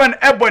tunya wo fan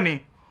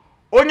Ebony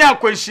onya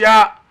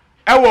kwanhia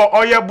ewo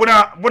oye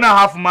buna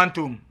half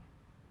mantum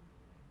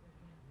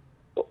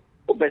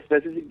O best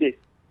specific day.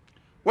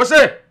 What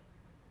say?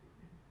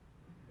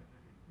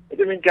 It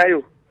mean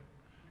kayo.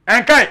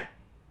 Enkai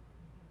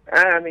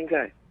I mean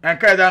kai.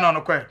 Enkai da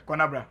no kwe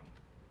konabra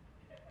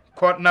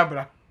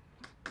konabra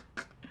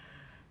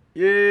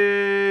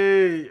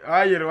Yay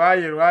ayiro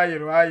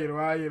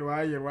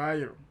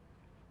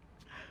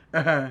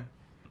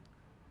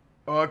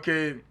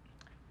Okay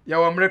ya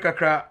wa mreka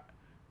kra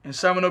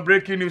nsam no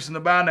breaking news no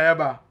ba na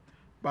eba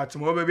but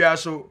mo baby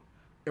aso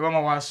e ba ma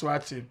waso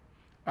ati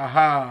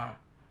aha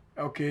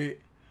okay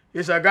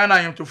isa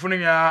Ghana yim to funu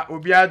ya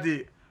obi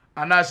ade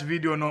anas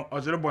video no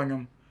ozere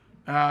bonyum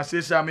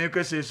sesa me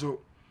kese so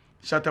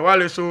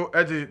Shatawale so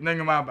edi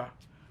nanyuma aba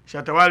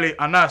Shatawale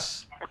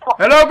Anas.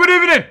 Hello, good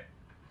evening.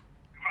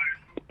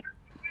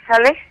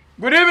 Hello.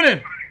 Good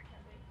evening.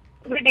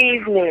 Good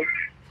evening.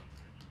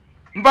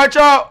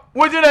 Mbacho,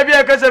 would you be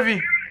a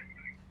Kasafi?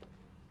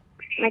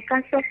 My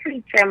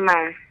Kasafi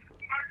Tema.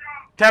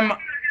 Tem.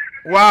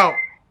 Wow.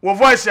 What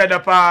voice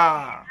said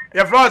pa?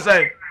 Your floor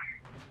say.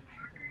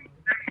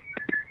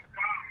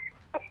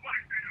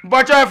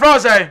 Mbacho, your floor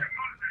say.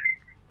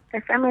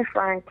 Kasame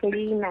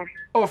Franklina.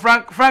 Oh,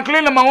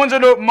 Franklina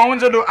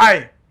Maunzo do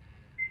I.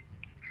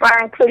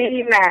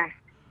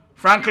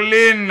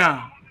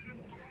 Franklina.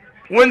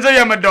 When's a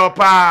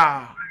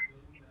Yamadopa?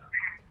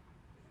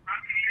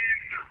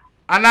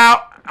 And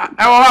now,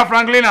 I have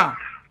Franklina.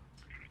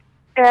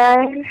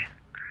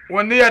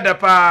 When the other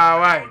pa,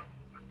 why?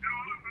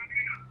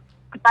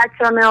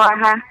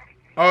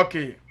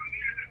 Okay.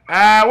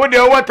 What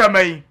the water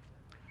may?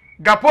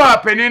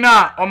 Gapoa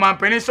penina or my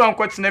penison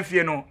quite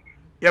nephew no.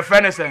 Your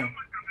friend is saying.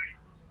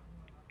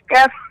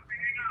 Yes.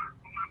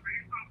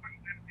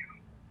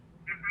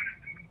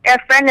 A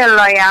friend a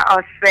lawyer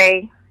or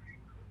say.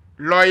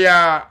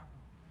 Lawyer,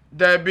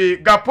 there be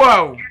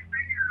Gapoa.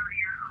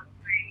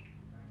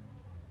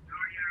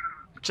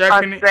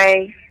 Checking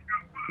say.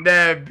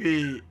 There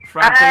be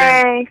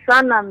Franklin.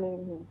 Son of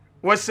me.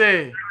 What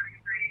say?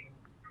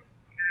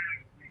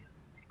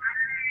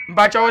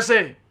 Bacha what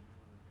say?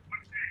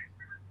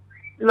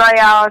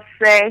 Lawyer or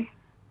say.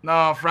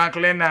 No,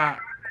 Franklin at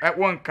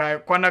one kai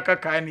kwanaka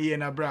kai ni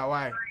na bra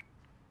why?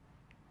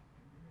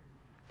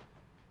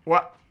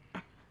 What?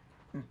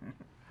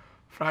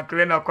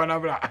 Franklin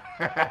kwanabra.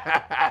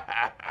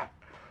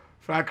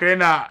 Franklin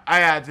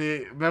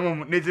ayati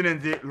memo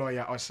nitinende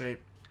lawyer or say.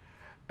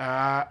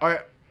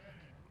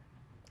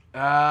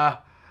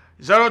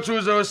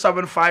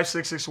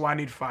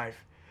 0207566185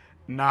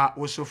 na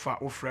wosofa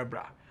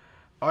ofrebra.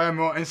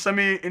 Oyemo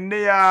ensemi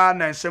indeya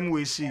na ensem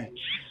we see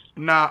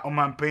na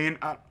omanpain.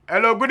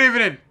 Hello, good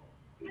evening.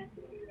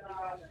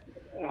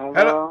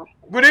 Hello.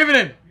 Good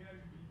evening.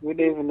 Good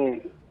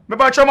evening. Me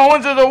ba chama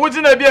wonzo do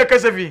wuti na bia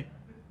kasafi.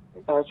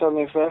 So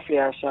me Fefi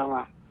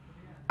Ashama.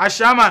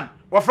 Ashaman,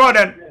 what fraud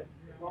then?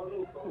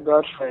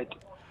 Godfred.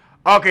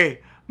 Okay.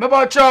 Me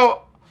ba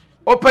chaw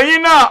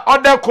opayin na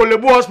other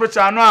Kolebu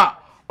hospital no a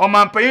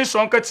omanpain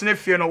so nka tene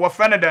fie no what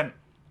friend then?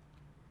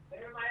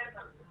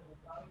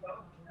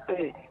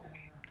 Hey.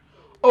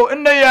 Oh,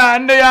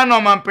 ndeya no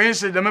omanpain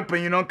se de me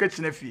payin no nka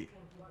tene fie.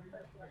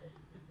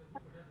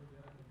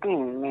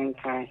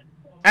 Menkai.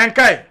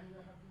 Enkai.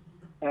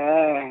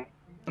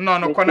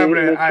 No,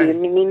 konabre ai.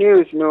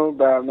 News no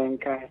ba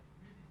menkai.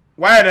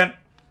 Why then?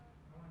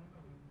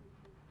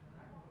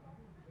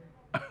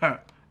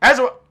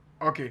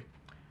 Okay.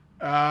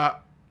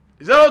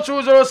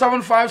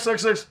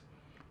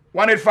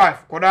 0207566185.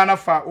 Kodana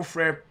fa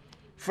ufre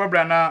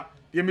fobra na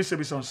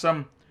yemise some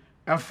sam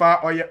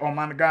emfa oye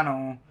oman Ghana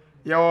ho.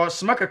 Ye o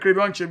smaka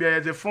krebi on chebia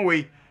ye ze fon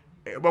we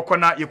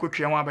bokona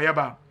yekotwe ho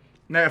abayaba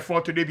na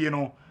efon to de bi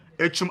no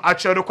echum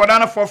achedo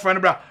kodana for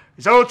friend bra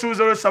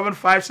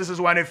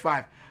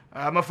 0207566185.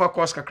 Mafa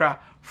course kakra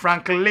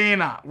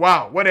Franklina.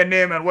 Wow, what a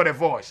name and what a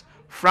voice.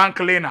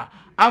 Franklina.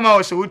 Ama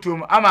also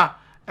utum ama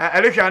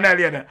Alicia na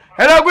earlier.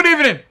 Hello, good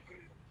evening.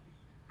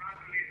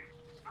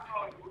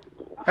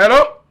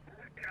 Hello?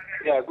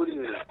 Yeah, good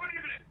evening.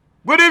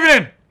 Good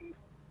evening.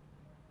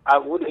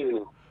 Good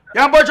evening.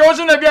 Yan bocho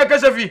wosu na bia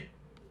kasafi.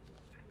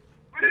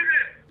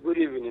 Good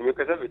evening. Me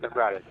kasafi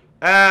takrare.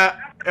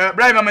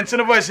 Brian ma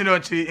maintain voice no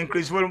to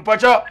increase volume.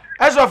 Bocho,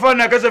 eso phone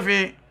na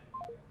kasafi.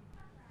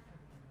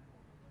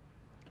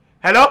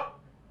 Hello?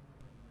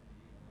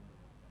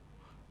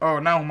 Oh,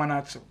 now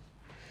Manatsu.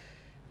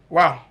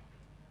 Wow.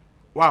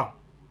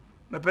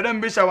 Me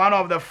pedem bisa one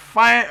of the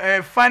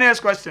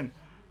finest question.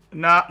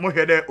 Na mo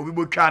hede obi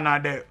botwa na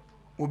de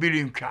obi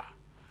rimtwa.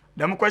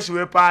 Dem question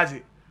we pass.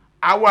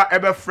 Awa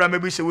ebe fra me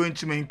bi se we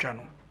ntumi ntwa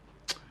no.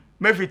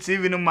 Me fi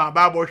TV no ma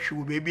ba bo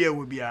hwu bebi e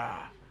wo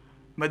bia.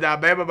 Me da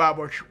ba ba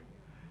bo hwu.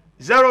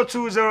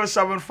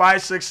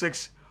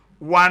 0207566185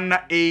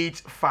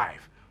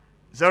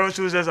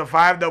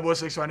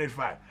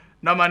 0205666185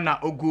 number na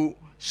ogu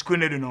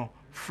screen do no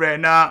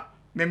frena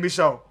membi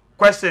so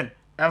question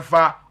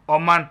emfa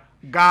oman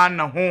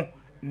Ghana ho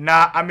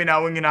na amina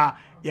wonyina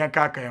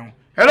yanka kan.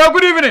 Hello,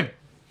 good evening.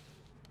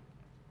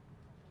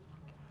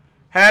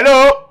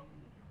 Hello.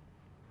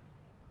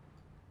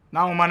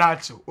 Now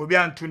manatu obi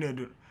antu na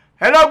do.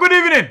 Hello, good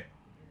evening.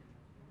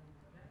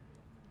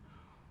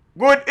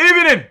 Good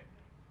evening.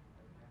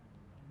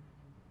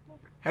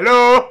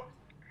 Hello.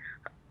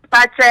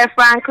 Patrick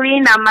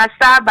Franklin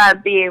Masaba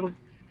Bim.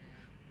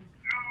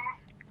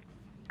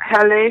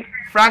 Hello.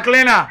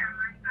 Franklina.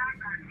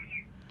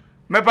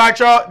 Me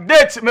pacho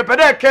date me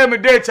pede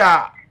came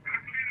data.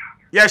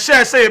 Ya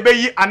share say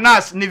be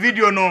Anas ni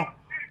video no.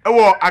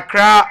 Ewo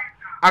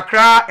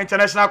Accra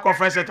International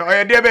Conference Center.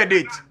 Oye dey be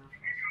date.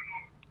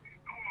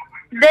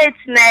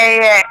 Date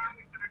na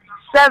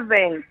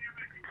 7.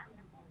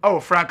 Oh,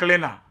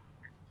 Franklina.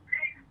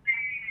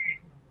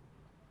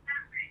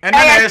 And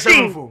then I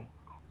say for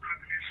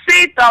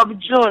 6th of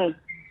June.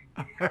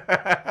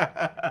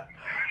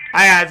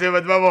 I had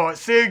but babo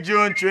 6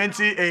 June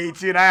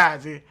 2018 I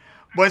had it.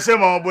 Boy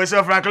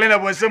Franklina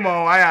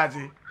Bonsemo I had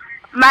it.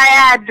 My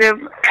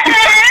adam.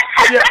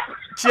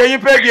 Cheer you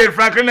pay bien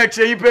Franklina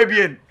cheer you pay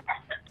bien.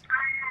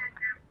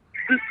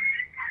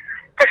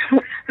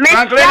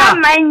 Franklina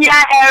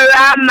manya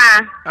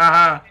erama.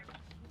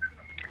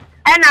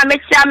 And I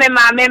make sure my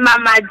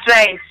mama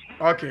dress.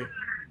 Okay.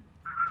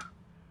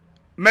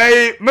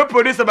 Me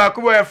produce about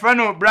a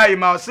friend of Brian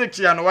my 6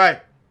 years and why?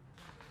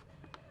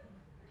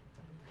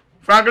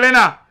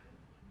 Franklina.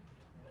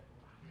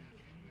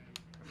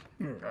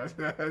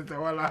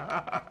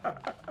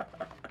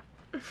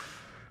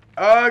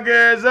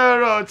 Okay,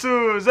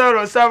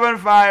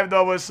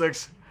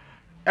 020756.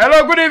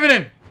 Hello, good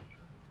evening.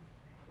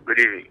 Good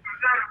evening.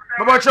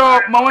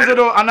 Babacho, Mama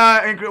Zedo,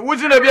 Anna,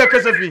 who's in the beer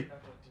Kasafi?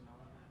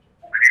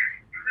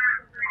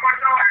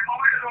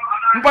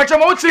 Mpacha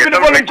mo TV ne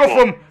volume ko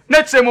fom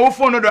net say mo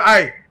phone no do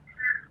ai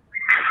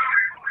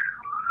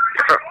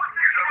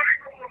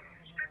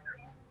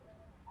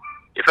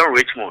It's on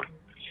Richmond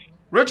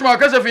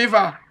ka se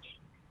fifa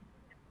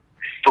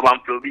to man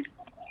probi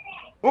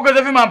o ka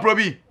se fi man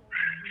probi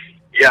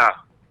yeah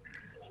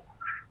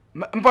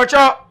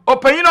Mpacha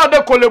opanyin na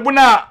de kolebu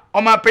na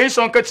o ma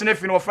pension ka tine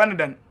fi no friend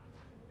den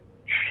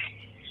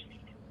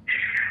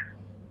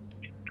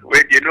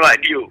wait you know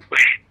idea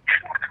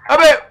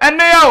abe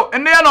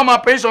enne ya no ma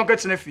pension ka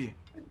tine fi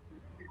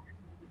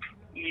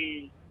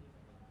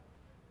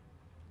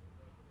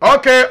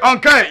okay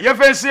ye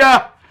fancy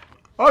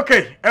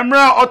okay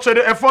emra oto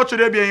effort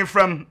to be in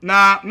from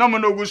na no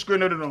no go school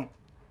no no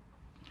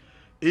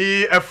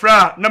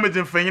efra na me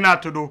din fanyin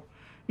atodo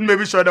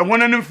maybe so the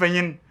one nim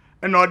fanyin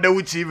na oda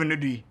wuti even no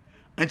di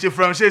anti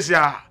from says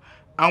ya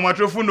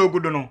anwatrofo no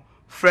gudo no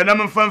fra na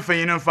me fan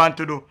fanyin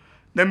mfantodo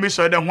na me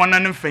so the one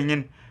nim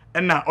fanyin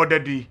na oda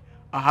di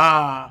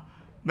aha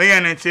me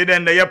yan say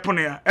then the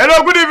yapono ya.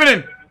 Hello, good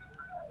evening.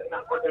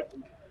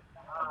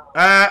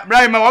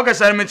 Brian, my worker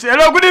said,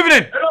 hello, good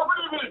evening.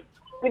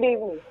 Good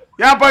evening.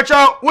 Yeah,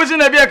 Pacha, who's in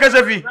the beer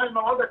Kasafi?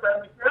 Hello,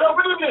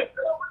 good evening.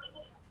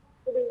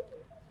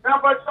 Yeah,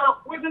 Pacha,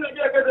 who's in the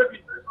beer Kasafi?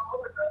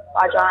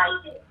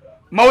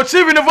 My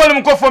TV in the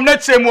volume go from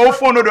that same more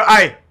phone or the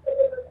eye.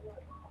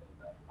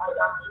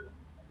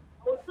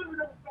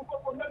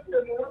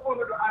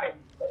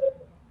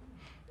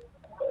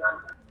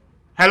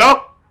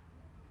 Hello?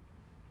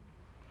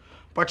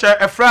 Pacha,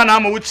 a friend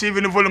I'm with TV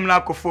in the volume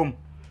like a phone.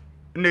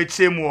 Ne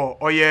temo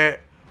or ye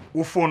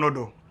phone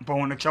odo mpa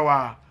won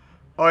chawa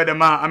o de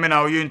ma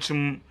amena o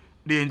yentum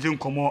de engine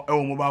komo e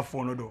wo mobile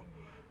phone odo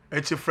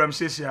eti from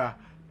Sisia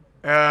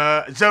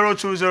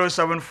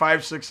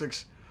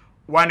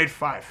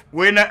 0207566185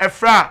 we na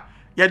efra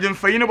ye de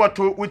mfanyin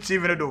boto with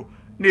TV no do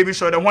na bi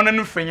so de hono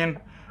no mfanyin.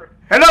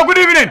 Hello, good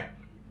evening.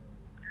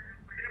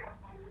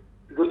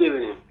 Good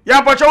evening.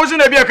 Ya pacha wo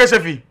na bi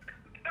akasafi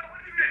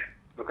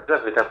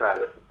Okasafi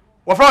tapala.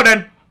 What for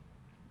then?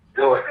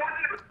 No.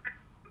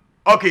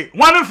 Okay,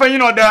 one for you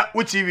know that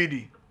with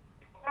TVD.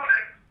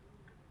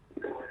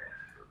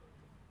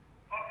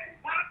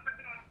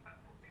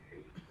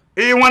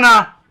 You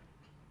wanna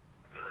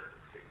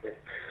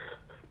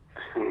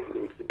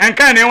and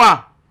can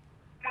anyone?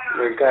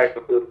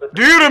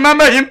 Do you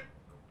remember him?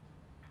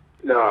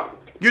 No.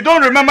 You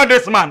don't remember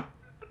this man?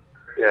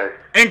 Yes.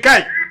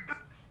 Enkai.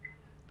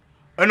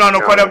 No,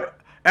 Kwanabra.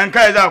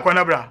 Enkai is our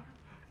Kwanabra.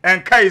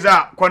 Enkai is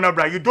our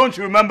Kwanabra. You don't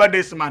remember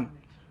this man?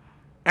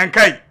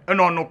 Enkai.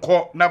 No,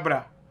 ko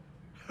nabra.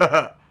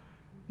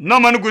 No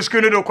man go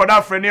screen do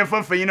koda friend and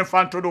fan fayin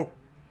fan to do.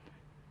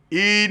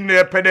 In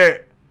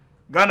pede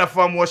Ghana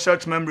farm was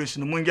church members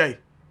no munjai.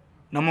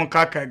 Na mon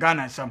kaka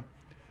Ghana sam.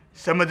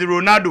 Some of the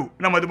Ronaldo,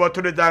 na mo do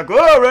to the tag.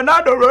 Oh,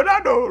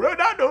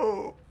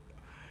 Ronaldo.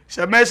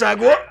 Some messa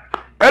go.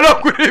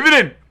 Hello, good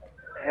evening.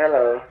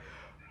 Hello.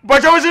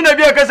 But I was in the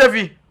beer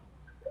Kasafi.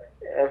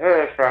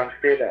 Frank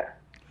Taylor.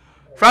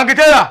 Frank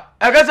Taylor,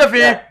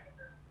 Kasafi.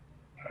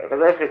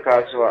 Kasafi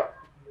Kaswa.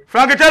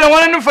 Frank tell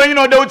one no fanyin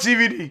no do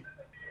TV di.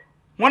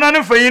 One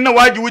no fanyin na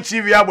waji with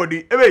TV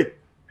abodi. Ebe.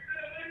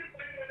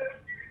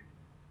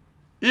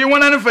 You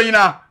one no fanyin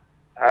na.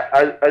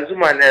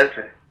 Azuma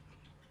Nelson.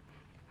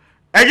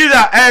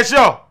 Egiza,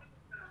 sure.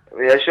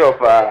 We are sure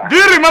for. Do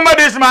you remember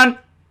this man?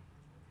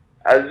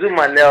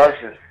 Azuma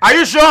Nelson. Are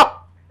you sure?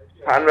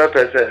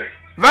 100%.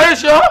 Very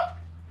sure?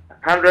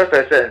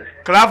 100%.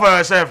 Clap for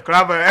yourself.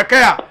 Clap for yourself.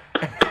 Okay.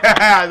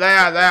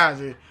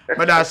 There.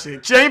 But that's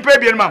it. Change pay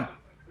bien, ma'am.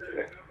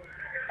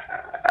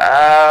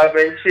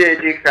 Ben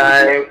Chedi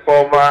can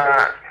form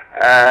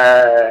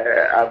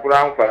a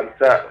ground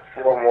concert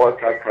from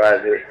Water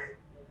Friday.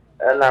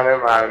 And I'm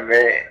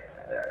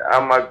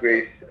a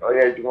Grace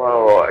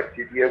or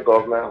TDA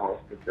government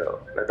hospital.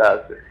 But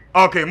that's it.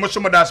 Okay, much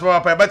more that's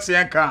what I bet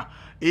Sienka.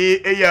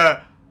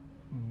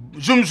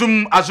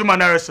 Zoom Azuma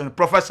Nelson,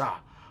 professor.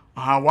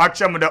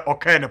 Watch him with the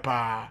okay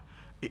pa.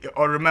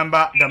 Or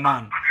remember the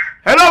man.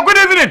 Hello, good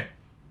evening.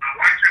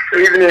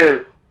 Good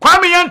evening.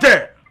 Kwame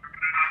Yante.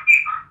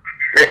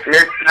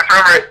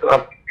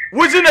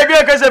 Who's in the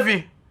Bia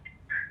Kasafi?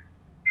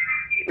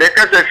 The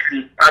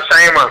Kasafi,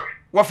 Ashayama.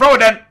 What from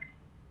then?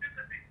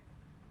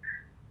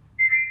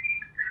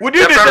 Would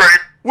you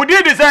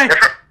design?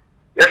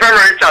 Yes, I'm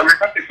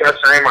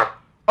right.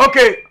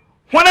 Okay.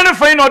 One and a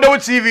fine or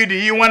with TV,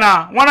 you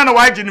wanna one and a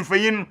watching for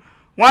you,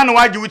 one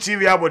watch with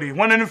TV body,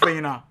 one and a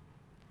fine now.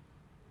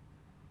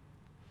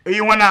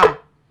 You wanna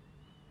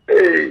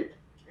hey,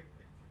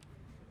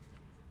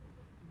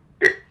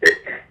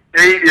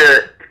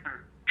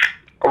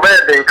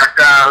 wedding,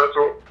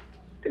 so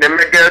in the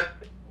mega,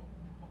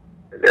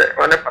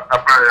 one of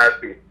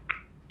the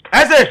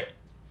I say,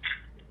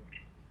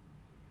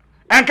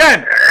 and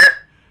Ken,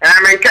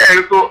 I mean,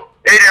 so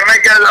in the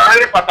mega,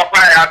 only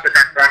Patapaya at the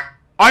Kaka.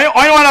 Are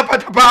you want to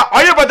put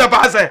are you but a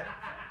pass?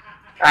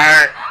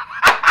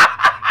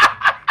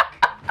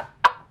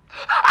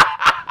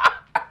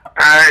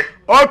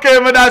 Okay,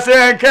 but I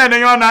say, and Ken,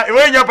 you're not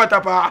when you're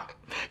patapa.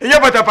 You're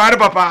patapa,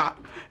 papa.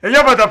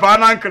 You're patapa,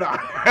 uncle.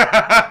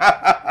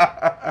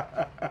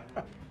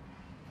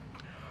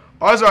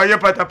 Also, you're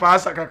patapa,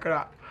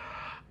 sakakra.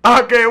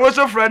 Okay, what's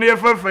your friend here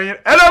for you?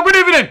 Hello, good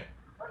evening.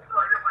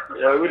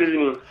 Yeah, good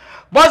evening.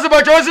 Boss,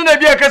 about choosing a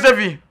beer,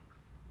 Casafi.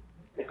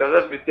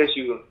 Because that's the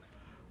issue.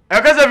 I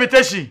guess every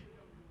teshi.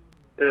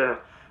 Yeah.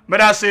 But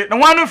I say, the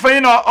one for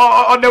you know,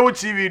 or the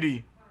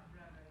TV.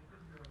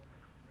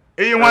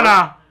 You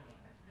wanna?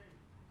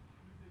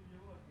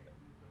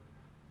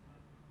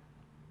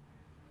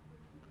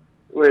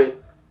 Wait.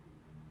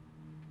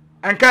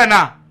 And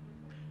Kana,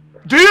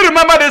 do you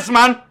remember this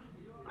man?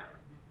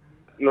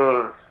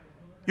 No.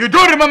 You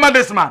don't remember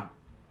this man?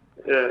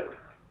 Yeah.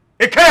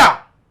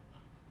 Ikea.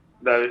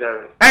 David.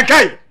 And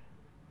Kai.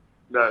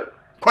 David.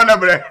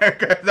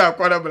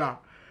 Konabla.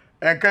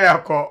 And Kaya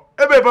call.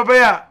 Ebe papa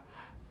ya.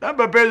 That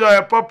papa is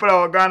a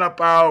popular Ghana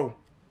pao.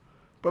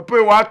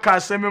 Papa waka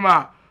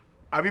semima.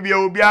 Abibia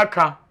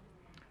ubiaka.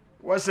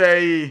 What's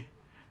a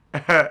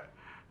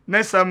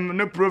Nesam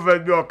no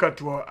proverb your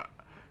catwa.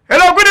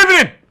 Hello, good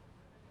evening.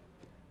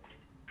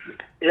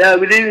 Yeah,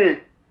 good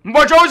evening.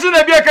 Mbocho usi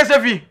na bia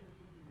Kasafi.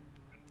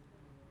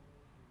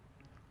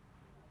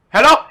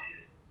 Hello?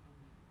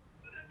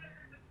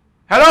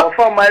 Hello?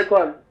 For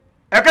Michael.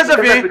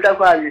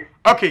 Kasafi.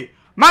 Okay.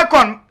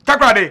 Michael,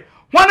 takwade.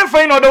 One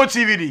fine or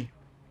TV.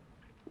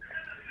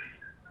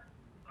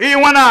 You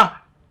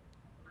wanna?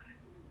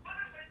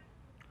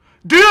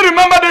 Do you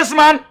remember this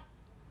man?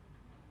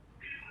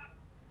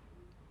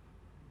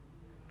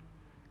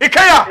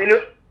 Ikaya.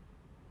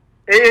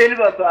 Hello,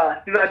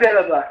 Papa.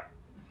 Papa.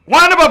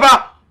 One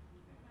Papa.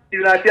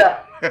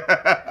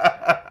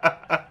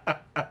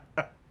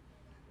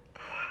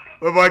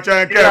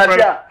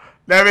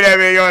 David,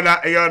 you're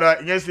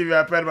yes, if you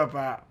are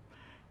Papa.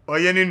 Or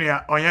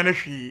Yeninia, or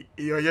Yanishi,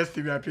 you're yes,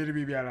 if you are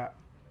Bibiara.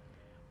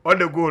 Or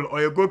the goal,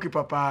 or your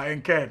goalkeeper, Papa,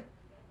 and Ken.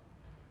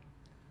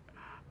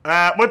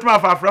 What my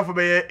father for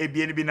me, a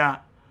BNB.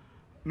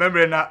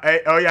 Remember now,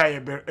 oh yeah,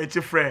 it's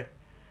a friend.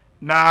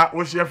 Now,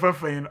 what's your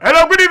friend?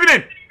 Hello, good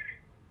evening.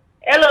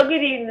 Hello,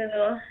 good evening.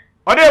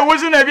 Oh, there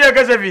wasn't a beer,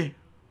 Casafi.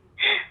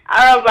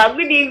 Araba,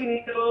 good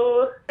evening.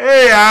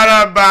 Hey,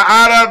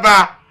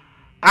 Araba.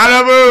 Hey,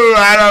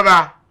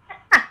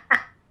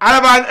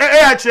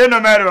 I change no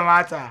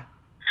matter.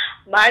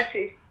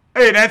 Marty.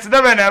 Hey, that's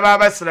the one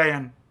about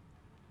Slayan.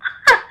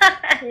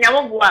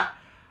 Yamabua.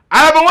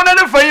 Araba, one of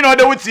the fine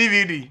order with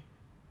TV.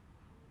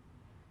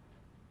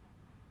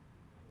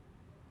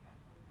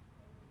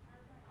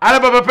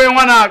 Araba paying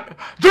 1 hour.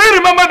 Do you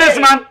remember this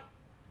man?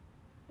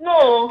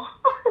 No.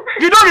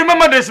 You don't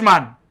remember this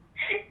man?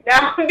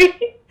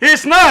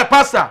 He's not a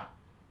pastor.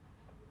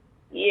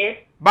 Yes.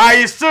 But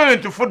he's still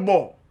into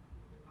football.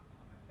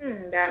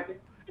 Dabi.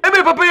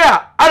 Ebe papa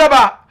ya,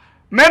 Araba,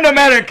 men no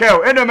marry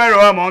Kel, no marry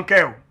Amon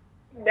Kel.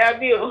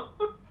 Dabi.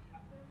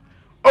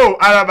 Oh,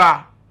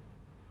 Araba.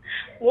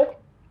 What?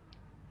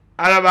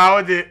 Araba,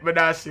 what the, but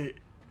I say,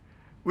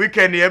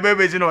 weekend, the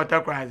baby is in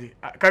water crazy.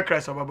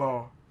 Kakras of a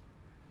ball.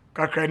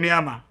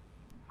 Kakraniama.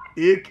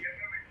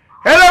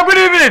 Hello, good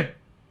evening.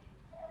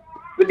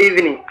 Good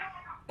evening.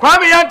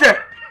 Kwame Yante.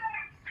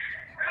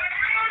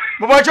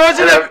 Bobo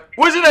Chosi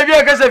who's in a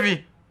via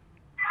Casavi?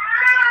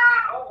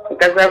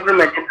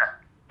 Casavi.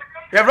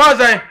 Your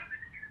brother.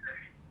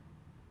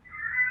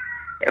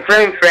 Your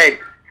friend Fred.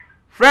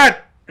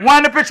 Fred,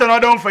 one picture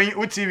not done for you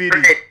with TV.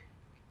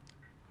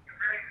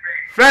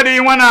 Freddy,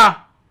 you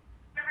wanna?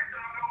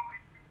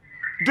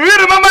 Do you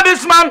remember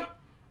this man?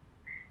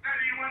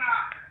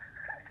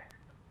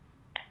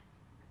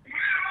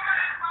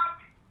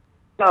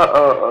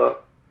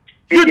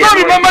 You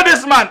don't remember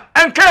this man?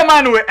 And Ken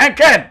Manuel and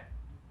Ken.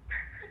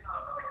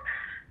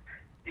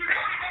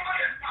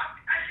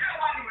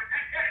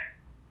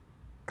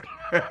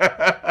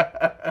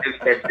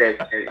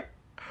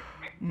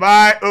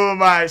 My oh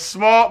my,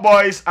 small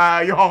boys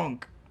are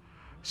young.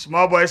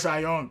 Small boys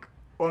are young.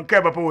 On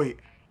Papa way.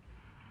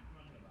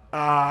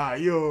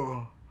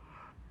 You.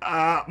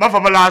 My for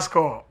my last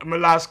call. My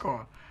last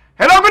call.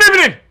 Hello, good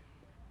evening.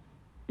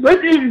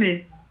 Good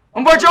evening.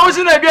 But you was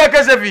in a beer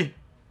Casavi.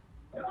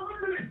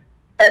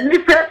 Me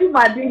pretty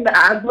Madina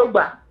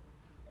Agroba.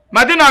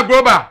 Madina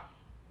Groba.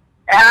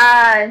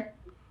 Aye.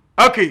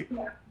 Okay.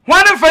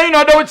 One of you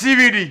know the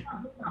TVD.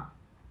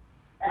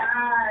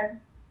 Aye.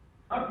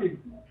 Okay.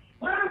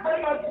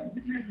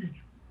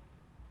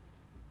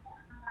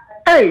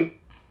 Hey.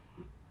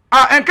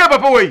 And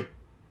Papa way.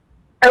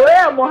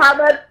 Away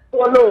Mohammed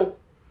Polo.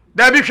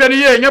 There be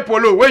Shaniye, nye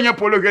polo, when you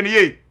polo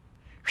Shaniye.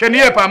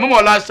 Shaniye pa,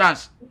 mama last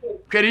chance.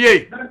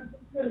 Shaniye.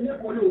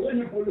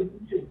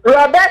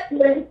 Robert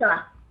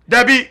Mensa.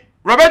 There be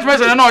Robert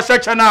Mensa no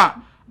section na.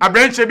 A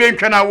branch be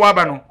nkana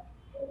waba no.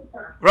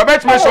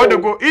 Robert Mensa de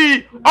go.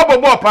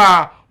 Obobo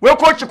pa. We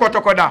coach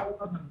Kotokoda.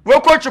 We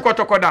coach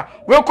Kotokoda.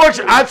 We coach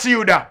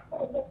Atiuda.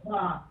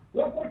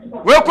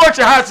 We coach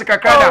Hasi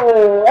Kakada.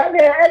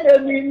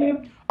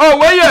 Oh,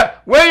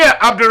 where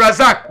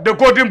Abdurazak, the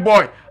golden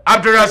boy.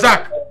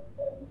 Abdurazak.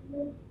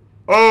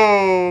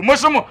 Oh,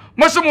 Musumu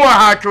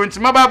Haku into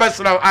my Baba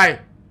Slow eye.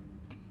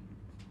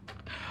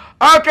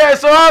 Okay,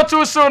 so all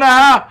too soon,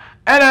 and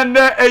then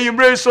a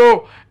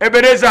Umbraso,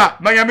 Ebenezer,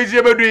 Miami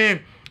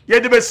Zebedin,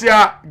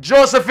 Yedibesia,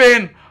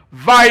 Josephine,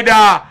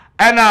 Vida,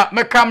 and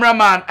my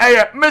cameraman,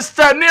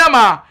 Mr.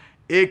 Niama,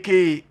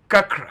 aka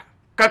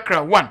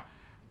Kakra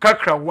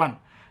 1.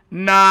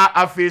 Na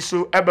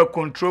afeso ebe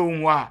control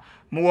nwa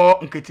mo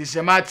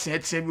nketisema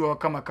tie bi o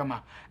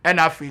kama and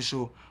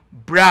afeso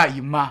bra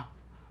yima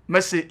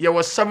mese ye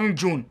was 7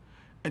 June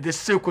and the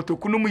say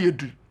kotokunu mu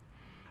yedu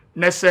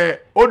na se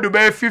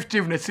oduba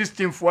 15th na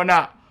 16th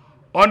na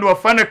on the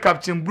fan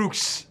Captain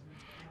Brooks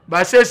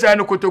ba say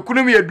no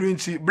kotokunu mu yedu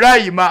nti bra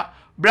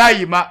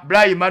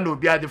yima no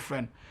obi ade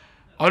friend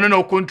ono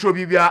no control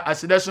bibia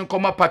asedason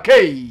koma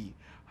pakei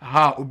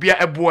obi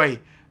a boy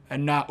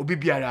na obi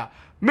biara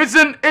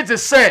missing it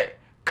is say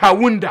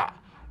Kaunda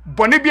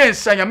Bonibia and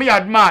Sanya me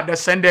adma the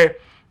sende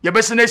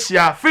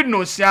Yabesenesia feed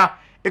no sia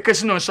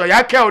ekesino so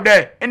ya kel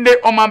there in the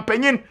Oman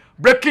Penyin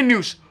breaking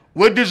news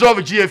will dissolve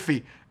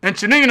GFA and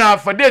tunina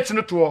for date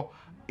no to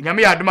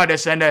Yami adma the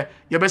sende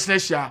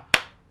Yabesenesia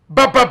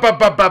bye.